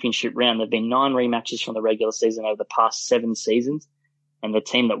the championship round. There have been 9 rematches from the regular season over the past 7 seasons. And the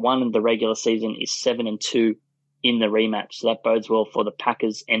team that won in the regular season is 7-2 in the rematch. So that bodes well for the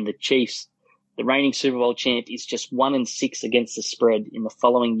Packers and the Chiefs. The reigning Super Bowl champ is just 1-6 against the spread in the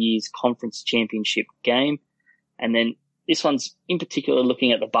following year's conference championship game. And then this one's in particular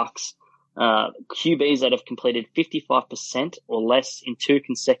looking at the Bucs. QBs that have completed 55% or less in 2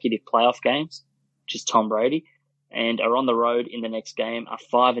 consecutive playoff games, which is Tom Brady, and are on the road in the next game are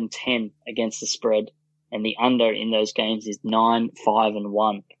 5-10 against the spread. And the under in those games is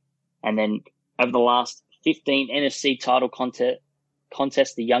 9-5-1. And then over the last 15 NFC title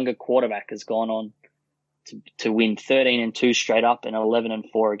contest, the younger quarterback has gone on to win 13-2 straight up and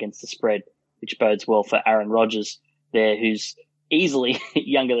 11-4 against the spread, which bodes well for Aaron Rodgers there, who's easily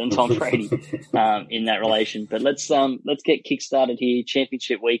younger than Tom Brady in that relation. But let's get kick-started here.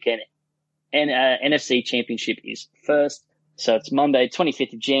 Championship weekend, and NFC Championship is first. So it's Monday,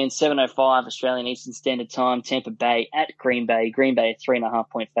 25th of Jan, 7:05 Australian Eastern Standard Time. Tampa Bay at Green Bay. Green Bay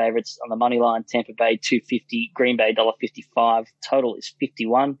 3.5-point favourites on the money line. Tampa Bay $2.50. Green Bay $1.55. Total is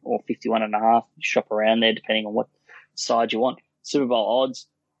 51 or 51.5. Shop around there depending on what side you want. Super Bowl odds.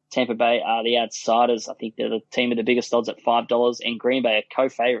 Tampa Bay are the outsiders. I think they're the team with the biggest odds at $5, and Green Bay are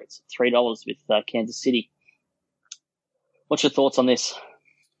co-favourites at $3 with Kansas City. What's your thoughts on this?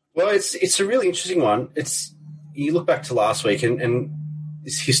 Well, it's a really interesting one. You look back to last week, and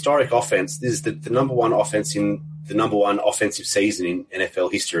this historic offense. This is the number one offense in the number one offensive season in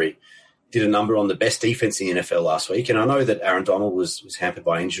NFL history. Did a number on the best defense in the NFL last week, and I know that Aaron Donald was hampered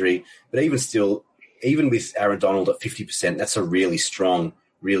by injury, but even with Aaron Donald at 50%, that's a really strong,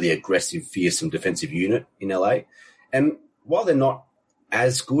 really aggressive, fearsome defensive unit in LA. And while they're not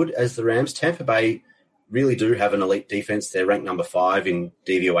as good as the Rams, Tampa Bay really do have an elite defense. They're ranked number 5 in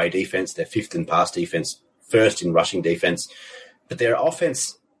DVOA defense. They're 5th in pass defense, 1st in rushing defense. But their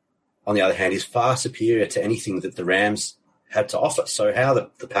offense, on the other hand, is far superior to anything that the Rams had to offer. So how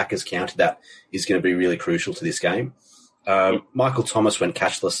the Packers counter that is going to be really crucial to this game. Michael Thomas went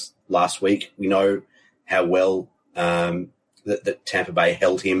cashless last week. We know how well that Tampa Bay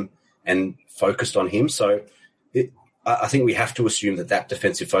held him and focused on him. So I think we have to assume that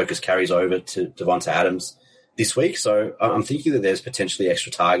defensive focus carries over to Devonta Adams this week. So I'm thinking that there's potentially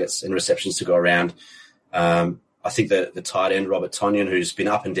extra targets and receptions to go around. I think the tight end, Robert Tonyan, who's been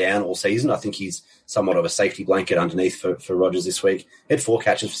up and down all season, I think he's somewhat of a safety blanket underneath for Rodgers this week. He had 4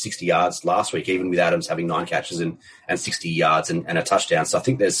 catches for 60 yards last week, even with Adams having 9 catches and 60 yards and a touchdown. So I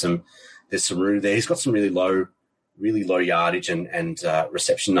think there's some room there. He's got some really low yardage and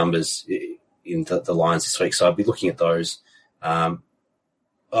reception numbers in the lines this week. So I'll be looking at those. I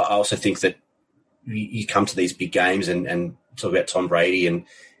also think that you come to these big games and talk about Tom Brady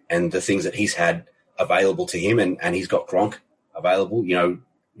and the things that he's had available to him, and he's got Gronk available. You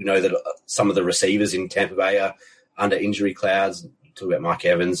know that some of the receivers in Tampa Bay are under injury clouds. Talk about Mike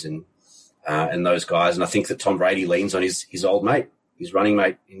Evans and those guys. And I think that Tom Brady leans on his old mate, his running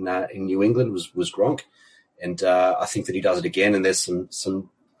mate in New England was Gronk. And I think that he does it again, and there's some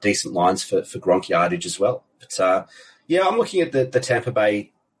decent lines for Gronk yardage as well. But, I'm looking at the Tampa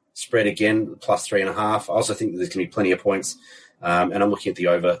Bay spread again, plus 3.5. I also think that there's going to be plenty of points, and I'm looking at the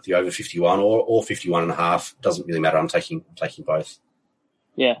over 51 or 51.5. Doesn't really matter. I'm taking both.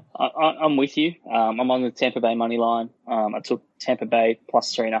 Yeah, I'm with you. I'm on the Tampa Bay money line. I took Tampa Bay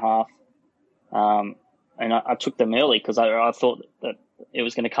plus 3.5, and I took them early because I thought that it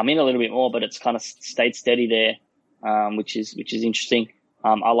was going to come in a little bit more, but it's kind of stayed steady there, which is interesting.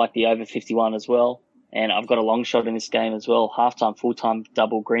 I like the over 51 as well, and I've got a long shot in this game as well. Halftime, full-time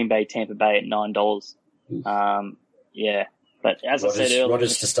double, Green Bay, Tampa Bay at $9. But as I said earlier,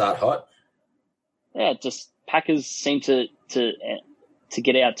 Rodgers to start hot. Yeah, just Packers seem to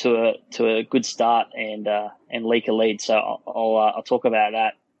get out to a good start and leak a lead. So I'll talk about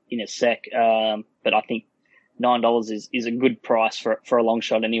that in a sec. But I think $9 is a good price for a long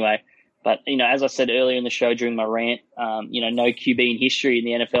shot anyway. But, as I said earlier in the show during my rant, no QB in history in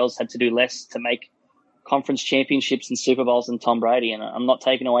the NFL's had to do less to make conference championships and Super Bowls than Tom Brady. And I'm not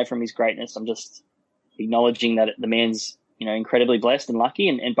taking away from his greatness. I'm just acknowledging that the man's, incredibly blessed and lucky,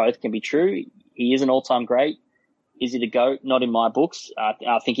 and both can be true. He is an all-time great. Is he the GOAT? Not in my books.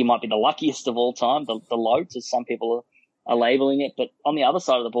 I think he might be the luckiest of all time, the LOAT, as some people are labeling it. But on the other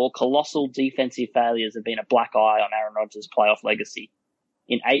side of the ball, colossal defensive failures have been a black eye on Aaron Rodgers' playoff legacy.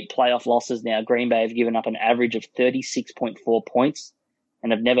 In 8 playoff losses now, Green Bay have given up an average of 36.4 points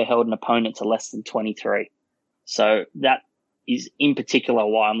and have never held an opponent to less than 23. So that is in particular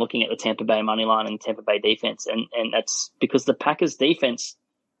why I'm looking at the Tampa Bay money line and Tampa Bay defense. And that's because the Packers defense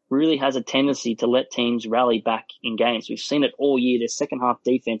really has a tendency to let teams rally back in games. We've seen it all year. Their second half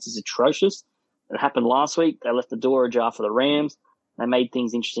defense is atrocious. It happened last week. They left the door ajar for the Rams. They made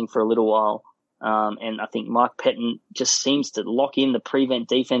things interesting for a little while. And I think Mike Pettin just seems to lock in the prevent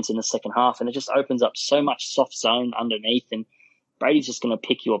defense in the second half, and it just opens up so much soft zone underneath, and Brady's just going to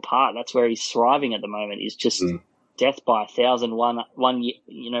pick you apart. That's where he's thriving at the moment, is just death by 1,001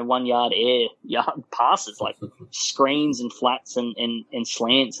 yard yard passes, like screens and flats and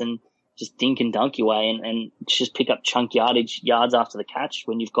slants, and just dink and dunk your way and just pick up chunk yards after the catch.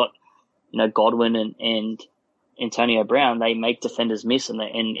 When you've got, Godwin and Antonio Brown, they make defenders miss, and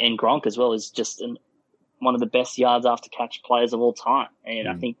Gronk as well is just one of the best yards after catch players of all time. And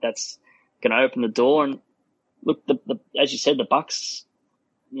I think that's going to open the door. And look, as you said, the Bucs,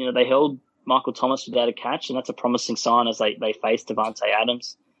 they held Michael Thomas without a catch, and that's a promising sign as they face Devontae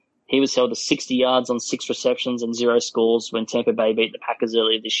Adams. He was held to 60 yards on 6 receptions and 0 scores when Tampa Bay beat the Packers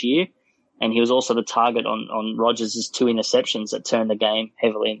earlier this year. and he was also the target on Rodgers' 2 interceptions that turned the game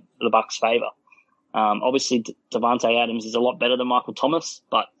heavily in the Bucs' favour. Obviously, Devontae Adams is a lot better than Michael Thomas,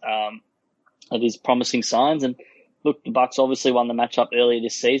 but it is promising signs. And look, the Bucs obviously won the matchup earlier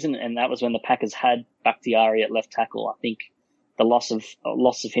this season, and that was when the Packers had Bakhtiari at left tackle. I think the loss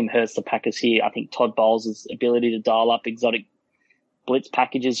of him hurts the Packers here. I think Todd Bowles' ability to dial up exotic blitz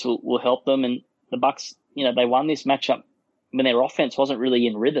packages will help them. And the Bucs, they won this matchup when their offense wasn't really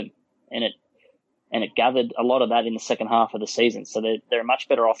in rhythm, and it gathered a lot of that in the second half of the season. So they're a much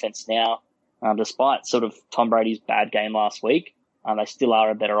better offense now, despite sort of Tom Brady's bad game last week. They still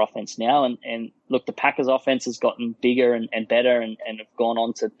are a better offense now. And look, the Packers offense has gotten bigger and better and have gone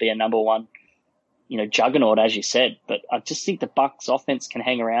on to be a number one, juggernaut, as you said. But I just think the Bucs offense can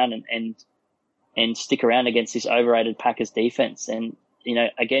hang around and stick around against this overrated Packers defense. And,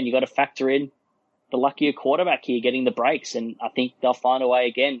 again, you got to factor in the luckier quarterback here getting the breaks. And I think they'll find a way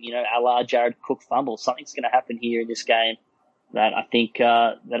again, a la Jared Cook fumble. Something's going to happen here in this game that I think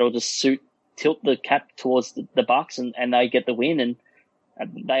that'll just tilt the cap towards the Bucs and they get the win. And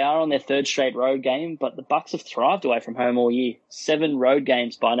they are on their third straight road game, but the Bucs have thrived away from home all year. 7 road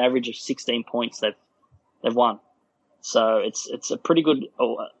games by an average of 16 points they've won. So it's a pretty good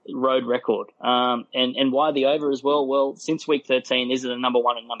road record. And why the over as well? Well, since week 13, these are the number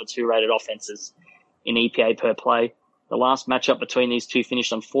 1 and number 2 rated offenses in EPA per play. The last matchup between these two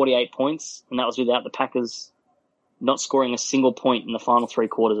finished on 48 points, and that was without the Packers not scoring a single point in the final 3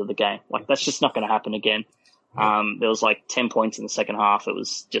 quarters of the game. That's just not going to happen again. There was 10 points in the second half. It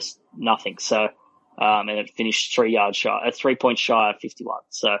was just nothing. So, and it finished 3 points shy of 51.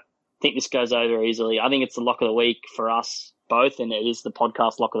 So I think this goes over easily. I think it's the lock of the week for us both, and it is the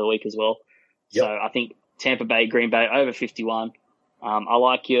podcast lock of the week as well. Yep. So I think Tampa Bay, Green Bay over 51. I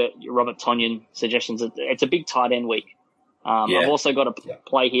like your Robert Tonyan suggestions. It's a big tight end week. I've also got a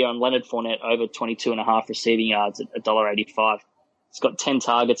play here on Leonard Fournette over 22.5 receiving yards at $1.85. It's got 10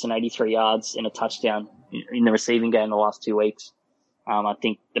 targets and 83 yards and a touchdown in the receiving game the last 2 weeks. I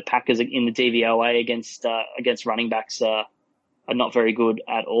think the Packers in the DVOA against running backs are not very good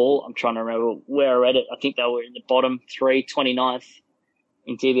at all. I'm trying to remember where I read it. I think they were in the bottom 3, 29th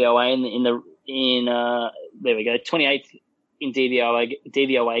in DVOA there we go, 28th in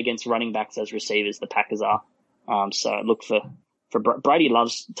DVOA against running backs as receivers. The Packers are. So look for Brady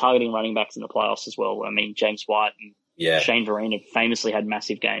loves targeting running backs in the playoffs as well. I mean, James White and Shane Vereen have famously had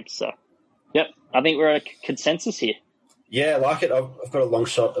massive games. So, yep, I think we're at a consensus here. Yeah, I like it. I've got a long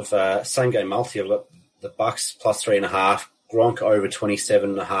shot of same game multi. I've got the Bucs plus 3.5, Gronk over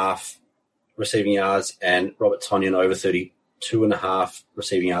 27.5 receiving yards, and Robert Tonyan over 32.5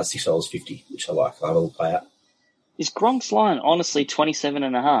 receiving yards, $6.50, which I like. I'll have a little play out. Is Gronk's line honestly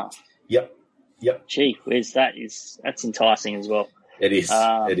 27.5? Yep. Gee, that's enticing as well. It is.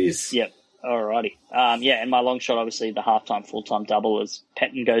 It is. Yep. Alrighty. And my long shot, obviously, the halftime, full-time double as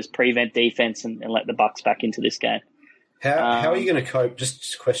Petten goes prevent defense and let the Bucs back into this game. How are you going to cope?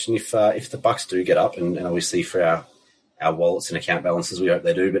 Just a question: if the Bucs do get up, and obviously for our wallets and account balances, we hope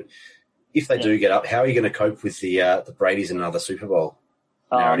they do. But if they do get up, how are you going to cope with the Brady's in another Super Bowl?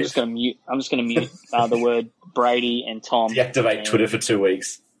 I'm just going to mute the word Brady and Tom. Deactivate Twitter for 2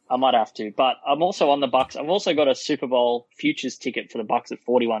 weeks. I might have to, but I'm also on the Bucs. I've also got a Super Bowl futures ticket for the Bucs at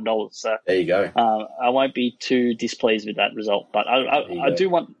 $41. So there you go. I won't be too displeased with that result, but I do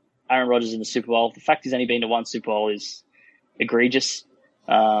want Aaron Rodgers in the Super Bowl. The fact he's only been to one Super Bowl is egregious.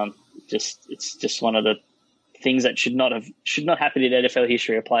 It's just one of the things that should not happen in NFL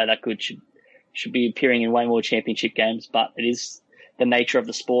history. A player that good should be appearing in way more championship games, but it is the nature of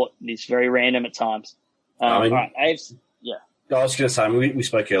the sport. It is very random at times. All right, Aves. I was going to say, we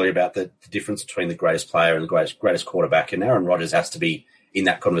spoke earlier about the difference between the greatest player and the greatest quarterback, and Aaron Rodgers has to be in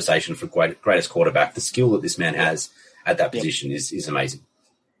that conversation for greatest quarterback. The skill that this man has at that position is amazing.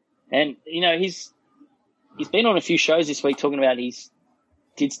 And, he's been on a few shows this week talking about he's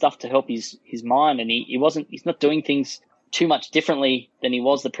did stuff to help his mind, and he's not doing things too much differently than he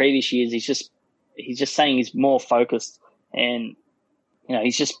was the previous years. He's just saying he's more focused, and,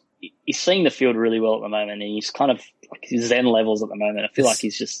 he's seeing the field really well at the moment, and he's kind of like his Zen levels at the moment. I feel like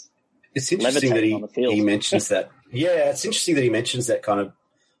he's just interesting that on the field. He mentions that. Yeah, it's interesting that he mentions that kind of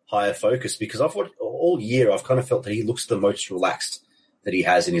higher focus, because all year I've kind of felt that he looks the most relaxed that he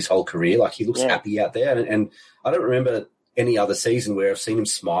has in his whole career. Like he looks happy out there, and I don't remember any other season where I've seen him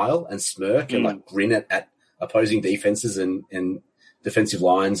smile and smirk and like grin at opposing defenses and defensive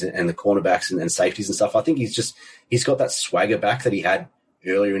lines and the cornerbacks and safeties and stuff. I think he's got that swagger back that he had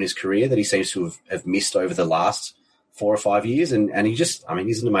earlier in his career that he seems to have missed over the last 4 or 5 years. And he's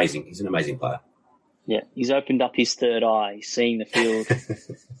an amazing player. Yeah, he's opened up his third eye. He's seeing the field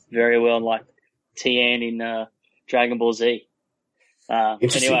very well, like Tien in Dragon Ball Z.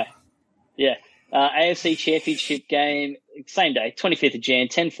 Anyway, yeah. AFC Championship game, same day, 25th of Jan,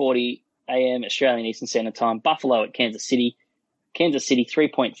 10:40 a.m. Australian Eastern Standard Time. Buffalo at Kansas City. Kansas City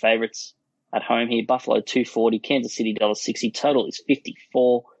 3-point favourites at home here. Buffalo 240, Kansas City $1.60. Total is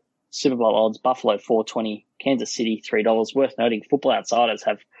 54. Super Bowl odds, Buffalo 420, Kansas City $3. Worth noting, Football Outsiders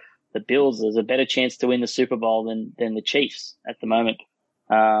have the Bills as a better chance to win the Super Bowl than the Chiefs at the moment.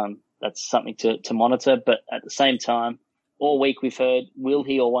 That's something to monitor. But at the same time, all week we've heard, will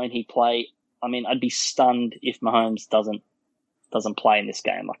he or won't he play? I mean, I'd be stunned if Mahomes doesn't play in this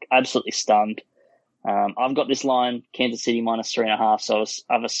game. Like, absolutely stunned. I've got this line, Kansas City -3.5, so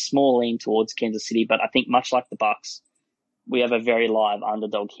I have a small lean towards Kansas City, but I think much like the Bucs, we have a very live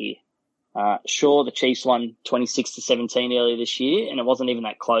underdog here. Sure, the Chiefs won 26-17 earlier this year, and it wasn't even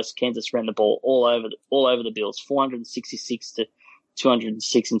that close. Kansas ran the ball all over the Bills, 466 to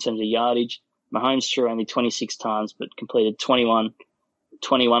 206 in terms of yardage. Mahomes threw only 26 times, but completed 21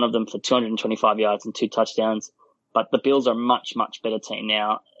 of them for 225 yards and 2 touchdowns. But the Bills are a much, much better team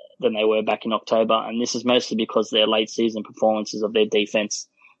now than they were back in October, and this is mostly because of their late season performances of their defense.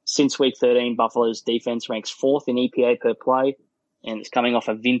 Since week 13, Buffalo's defense ranks 4th in EPA per play, and it's coming off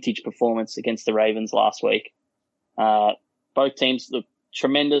a vintage performance against the Ravens last week. Both teams look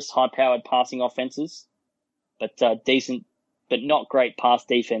tremendous, high-powered passing offenses, but decent, but not great pass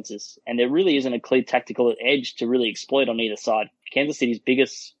defenses. And there really isn't a clear tactical edge to really exploit on either side. Kansas City's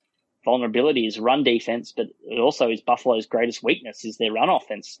biggest vulnerability is run defense, but it also is Buffalo's greatest weakness is their run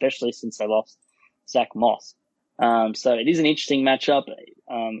offense, especially since they lost Zach Moss. So it is an interesting matchup.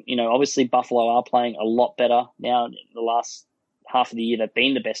 Obviously Buffalo are playing a lot better now. In the last half of the year, they've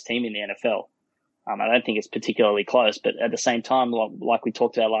been the best team in the NFL. I don't think it's particularly close, but at the same time, like we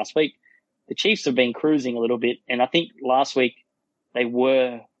talked about last week, the Chiefs have been cruising a little bit. And I think last week they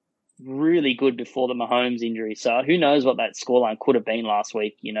were really good before the Mahomes injury. So who knows what that scoreline could have been last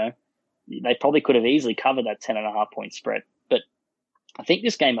week, They probably could have easily covered that 10.5 point spread. But I think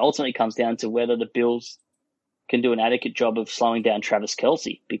this game ultimately comes down to whether the Bills can do an adequate job of slowing down Travis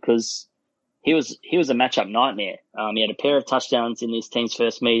Kelce, because he was a matchup nightmare. He had a pair of touchdowns in this team's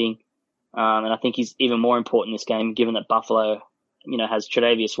first meeting. And I think he's even more important in this game, given that Buffalo, has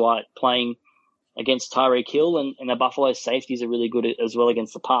Tre'Davious White playing against Tyreek Hill, and the Buffalo safeties are really good as well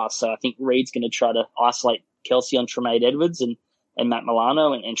against the pass. So I think Reid's going to try to isolate Kelce on Tremaine Edwards and Matt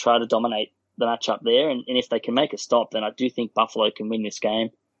Milano and try to dominate the matchup there. And if they can make a stop, then I do think Buffalo can win this game.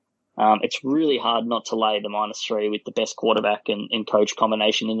 It's really hard not to lay the -3 with the best quarterback and coach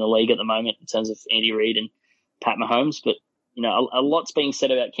combination in the league at the moment in terms of Andy Reid and Pat Mahomes. But, a lot's being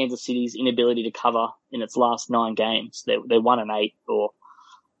said about Kansas City's inability to cover in its last 9 games. They're 1-8 or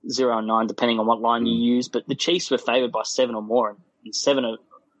 0-9, depending on what line you use. But the Chiefs were favored by 7 or more in seven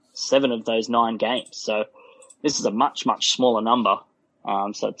of those 9 games. So this is a much, much smaller number.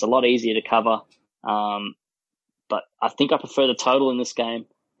 So it's a lot easier to cover. But I think I prefer the total in this game.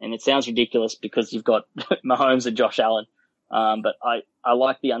 And it sounds ridiculous because you've got Mahomes and Josh Allen. But I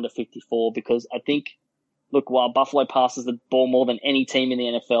like the under 54 because I think, while Buffalo passes the ball more than any team in the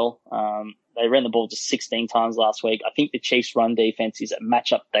NFL, they ran the ball just 16 times last week. I think the Chiefs' run defense is a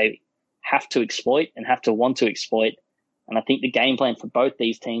matchup they have to exploit and have to want to exploit. And I think the game plan for both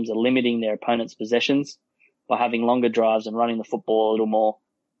these teams are limiting their opponents' possessions by having longer drives and running the football a little more.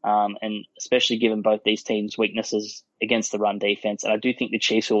 And especially given both these teams' weaknesses against the run defense. And I do think the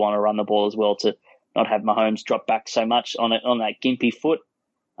Chiefs will want to run the ball as well to not have Mahomes drop back so much on that gimpy foot.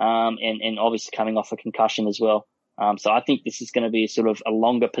 And obviously coming off a concussion as well. So I think this is going to be sort of a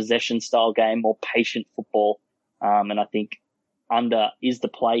longer possession style game, more patient football. And I think under is the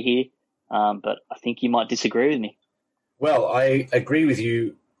play here. But I think you might disagree with me. Well, I agree with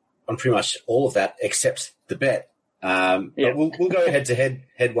you on pretty much all of that except the bet. But we'll go head to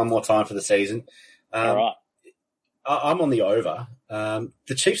head one more time for the season. All right. I'm on the over.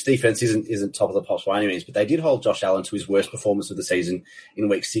 The Chiefs' defense isn't top of the pops by any means, but they did hold Josh Allen to his worst performance of the season in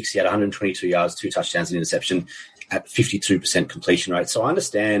Week 6. He had 122 yards, 2 touchdowns, and interception at 52% completion rate. So I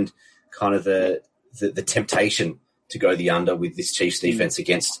understand kind of the temptation to go the under with this Chiefs defense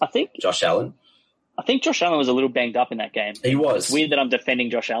against Josh Allen. I think Josh Allen was a little banged up in that game. He was. It's weird that I'm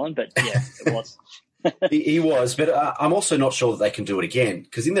defending Josh Allen, but yeah, it was. He was, but I'm also not sure that they can do it again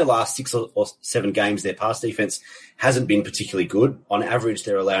because in their last 6 or 7 games, their pass defense hasn't been particularly good. On average,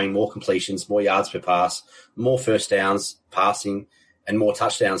 they're allowing more completions, more yards per pass, more first downs passing, and more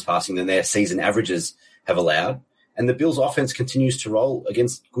touchdowns passing than their season averages have allowed. And the Bills' offense continues to roll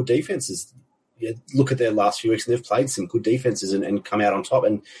against good defenses. look at their last few weeks, and they've played some good defenses and come out on top.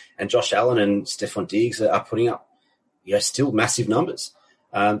 And Josh Allen and Stephon Diggs are putting up, still massive numbers.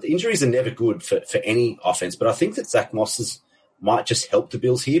 The injuries are never good for any offense, but I think that Zach Moss might just help the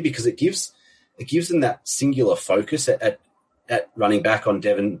Bills here because it gives them that singular focus at running back on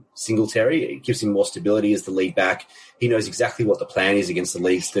Devin Singletary. It gives him more stability as the lead back. He knows exactly what the plan is against the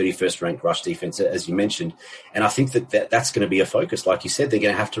league's 31st ranked rush defense, as you mentioned. And I think that's going to be a focus. Like you said, they're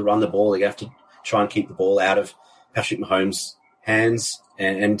going to have to run the ball. They're going to have to try and keep the ball out of Patrick Mahomes' hands.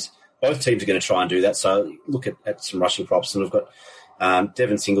 And both teams are going to try and do that. So look at some rushing props. And we've got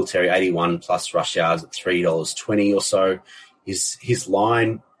Devin Singletary, 81 plus rush yards at $3.20 or so. His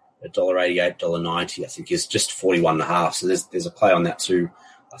line, $1.88, $1.90, I think, is just 41.5. So there's a play on that too.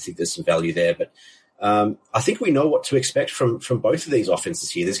 I think there's some value there. But I think we know what to expect from both of these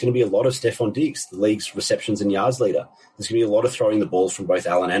offenses here. There's going to be a lot of Stephon Diggs, the league's receptions and yards leader. There's going to be a lot of throwing the ball from both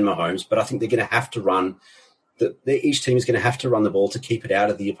Allen and Mahomes, but I think they're going to have to run. Each team is going to have to run the ball to keep it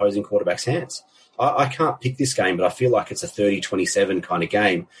out of the opposing quarterback's hands. I can't pick this game, but I feel like it's a 30-27 kind of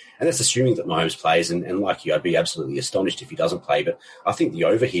game, and that's assuming that Mahomes plays. And like you, I'd be absolutely astonished if he doesn't play. But I think the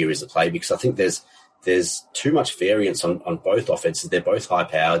over here is the play because I think there's too much variance on both offenses. They're both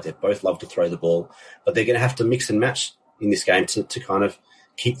high-powered. They both love to throw the ball, but they're going to have to mix and match in this game to kind of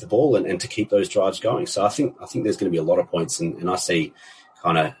keep the ball and to keep those drives going. So I think there's going to be a lot of points, and I see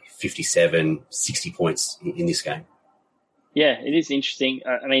kind of 57, 60 points in this game. Yeah, it is interesting.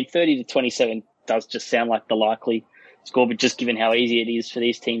 30-27 does just sound like the likely score, but just given how easy it is for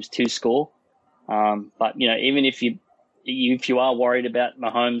these teams to score. But even if you are worried about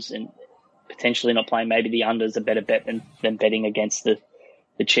Mahomes and potentially not playing, maybe the under is a better bet than betting against the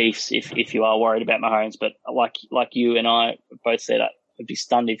Chiefs if you are worried about Mahomes. But like you and I both said, I'd be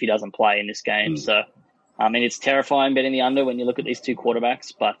stunned if he doesn't play in this game. So, it's terrifying betting the under when you look at these two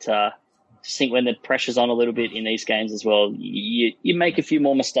quarterbacks, but I think when the pressure's on a little bit in these games as well, you make a few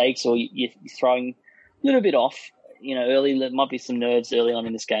more mistakes or you're throwing a little bit off. Early, there might be some nerves early on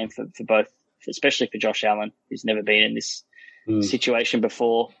in this game for both, especially for Josh Allen, who's never been in this situation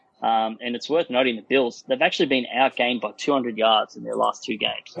before. And it's worth noting the Bills, they've actually been outgained by 200 yards in their last two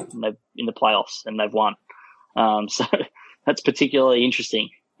games and they've in the playoffs, and they've won. So that's particularly interesting.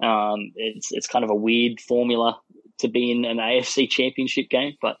 It's kind of a weird formula to be in an AFC Championship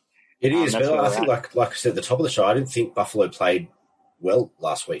game, but it is. But I think, like I said at the top of the show, I didn't think Buffalo played well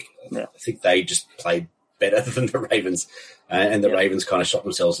last week. I think they just played better than the Ravens, and the Ravens kind of shot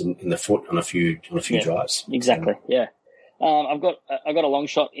themselves in the foot on a few drives. Exactly. Yeah. I've got a long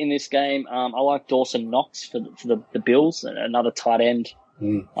shot in this game. I like Dawson Knox for the Bills, another tight end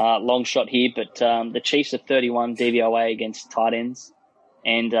long shot here. But the Chiefs are 31 DVOA against tight ends,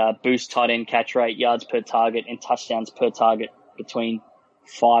 and boost tight end catch rate, yards per target, and touchdowns per target between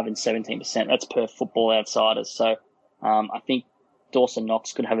 5 and 17%. That's per Football Outsiders. So I think Dawson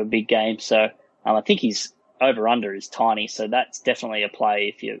Knox could have a big game. So I think his over under is tiny. So that's definitely a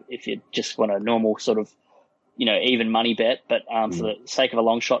play if you just want a normal sort of even money bet. But for the sake of a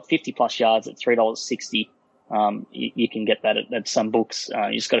long shot, 50 plus yards at $3.60, you can get that at some books.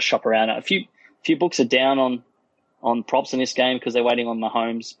 You just got to shop around. A few books are down on props in this game because they're waiting on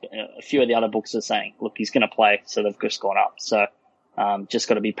Mahomes. A few of the other books are saying, look, he's going to play, so they've just gone up. So just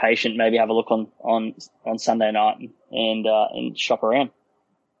got to be patient. Maybe have a look on Sunday night and shop around.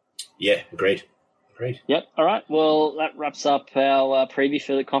 Yeah, agreed. Yep. All right. Well, that wraps up our preview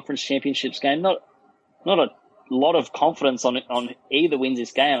for the Conference Championships game. Not a lot of confidence on either wins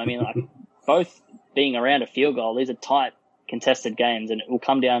this game. Both being around a field goal, these are tight, contested games, and it will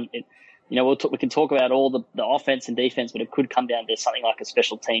come down. We can talk about all the offense and defense, but it could come down to something like a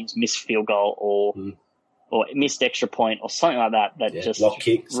special teams missed field goal or missed extra point or something like that. That just lock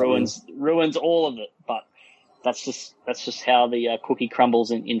kick, ruins all of it. But that's just how the cookie crumbles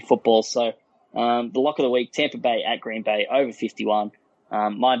in football. So the lock of the week: Tampa Bay at Green Bay over 51.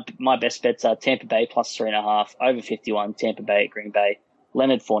 My best bets are Tampa Bay plus 3.5 over 51. Tampa Bay at Green Bay.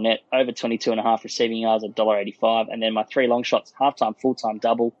 Leonard Fournette over 22.5 receiving yards at $1.85. And then my three long shots: halftime, full-time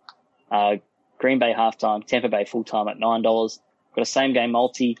double. Green Bay halftime, Tampa Bay full-time at $9. Got a same game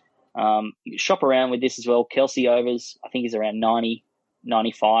multi. Shop around with this as well. Kelsey overs, I think he's around 90,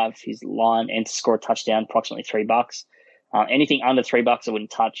 95. His line, and to score a touchdown, approximately $3. Anything under $3 I wouldn't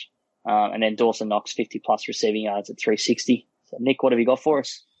touch. And then Dawson Knox 50 plus receiving yards at $3.60. So Nick, what have you got for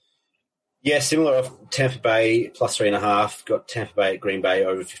us? Yeah, similar. Tampa Bay plus 3.5. Got Tampa Bay at Green Bay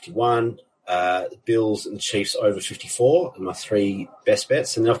over 51. The Bills and the Chiefs over 54 are my three best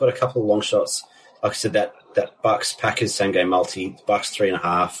bets. And then I've got a couple of long shots. Like I said, that Bucks Packers same game multi, Bucks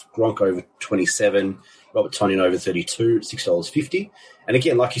 3.5, Gronk over 27, Robert Tonyan over 32, $6.50. And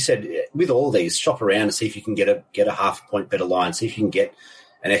again, like you said, with all these, shop around and see if you can get a half point better line. See if you can get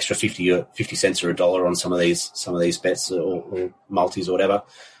an extra 50 cents or $1 on some of these bets or multis or whatever.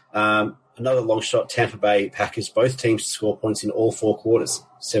 Another long shot, Tampa Bay Packers, both teams to score points in all 4 quarters.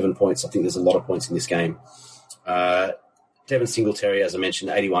 7 points. I think there's a lot of points in this game. Devin Singletary, as I mentioned,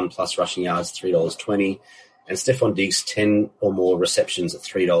 81 plus rushing yards, $3.20. And Stephon Diggs, 10 or more receptions at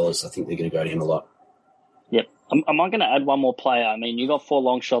 $3. I think they're going to go to him a lot. Yep. Am I going to add one more player? I mean, you got 4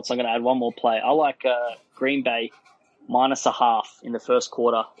 long shots. I'm going to add one more player. I like Green Bay -0.5 in the first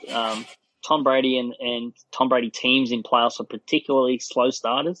quarter. Tom Brady and Tom Brady teams in playoffs are particularly slow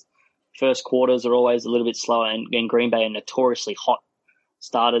starters. First quarters are always a little bit slower, and Green Bay are notoriously hot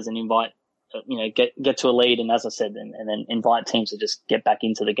starters and invite, get to a lead, and as I said, and then invite teams to just get back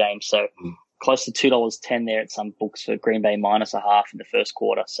into the game. So close to $2.10 there at some books for Green Bay -0.5 in the first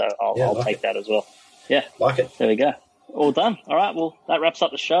quarter. So I'll take that as well. Yeah. Like it. There we go. All done. All right. Well, that wraps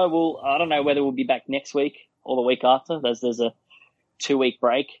up the show. I don't know whether we'll be back next week or the week after. There's a 2-week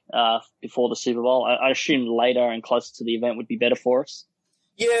break before the Super Bowl. I assume later and closer to the event would be better for us.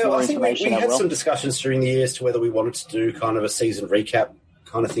 Yeah, I think we had some discussions during the year as to whether we wanted to do kind of a season recap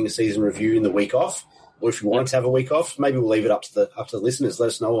kind of thing, a season review in the week off, or if we wanted to have a week off. Maybe we'll leave it up to the listeners. Let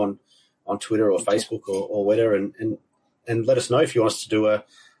us know on Twitter or Facebook or whatever, and let us know if you want us to do a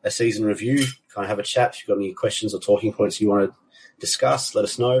season review, kind of have a chat. If you've got any questions or talking points you want to discuss, let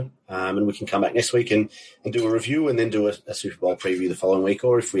us know, and we can come back next week and do a review and then do a Super Bowl preview the following week,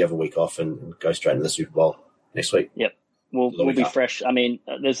 or if we have a week off and go straight into the Super Bowl next week. Yep. We'll be fresh. I mean,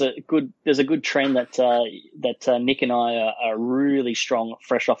 there's a good trend that Nick and I are really strong,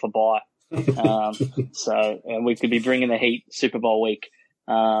 fresh off a bye. So we could be bringing the heat Super Bowl week.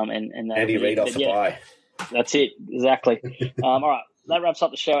 And Andy Reid off a bye. That's it, exactly. All right, that wraps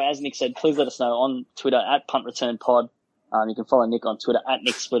up the show. As Nick said, please let us know on Twitter at @PuntReturnPod. You can follow Nick on Twitter at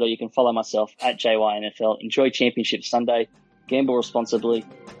NickSplitter. You can follow myself at JYNFL. Enjoy Championship Sunday. Gamble responsibly,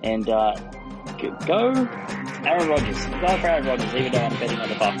 and go Aaron Rodgers. Go for Aaron Rodgers, even though I'm betting on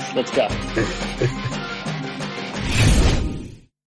the Bucs. Let's go.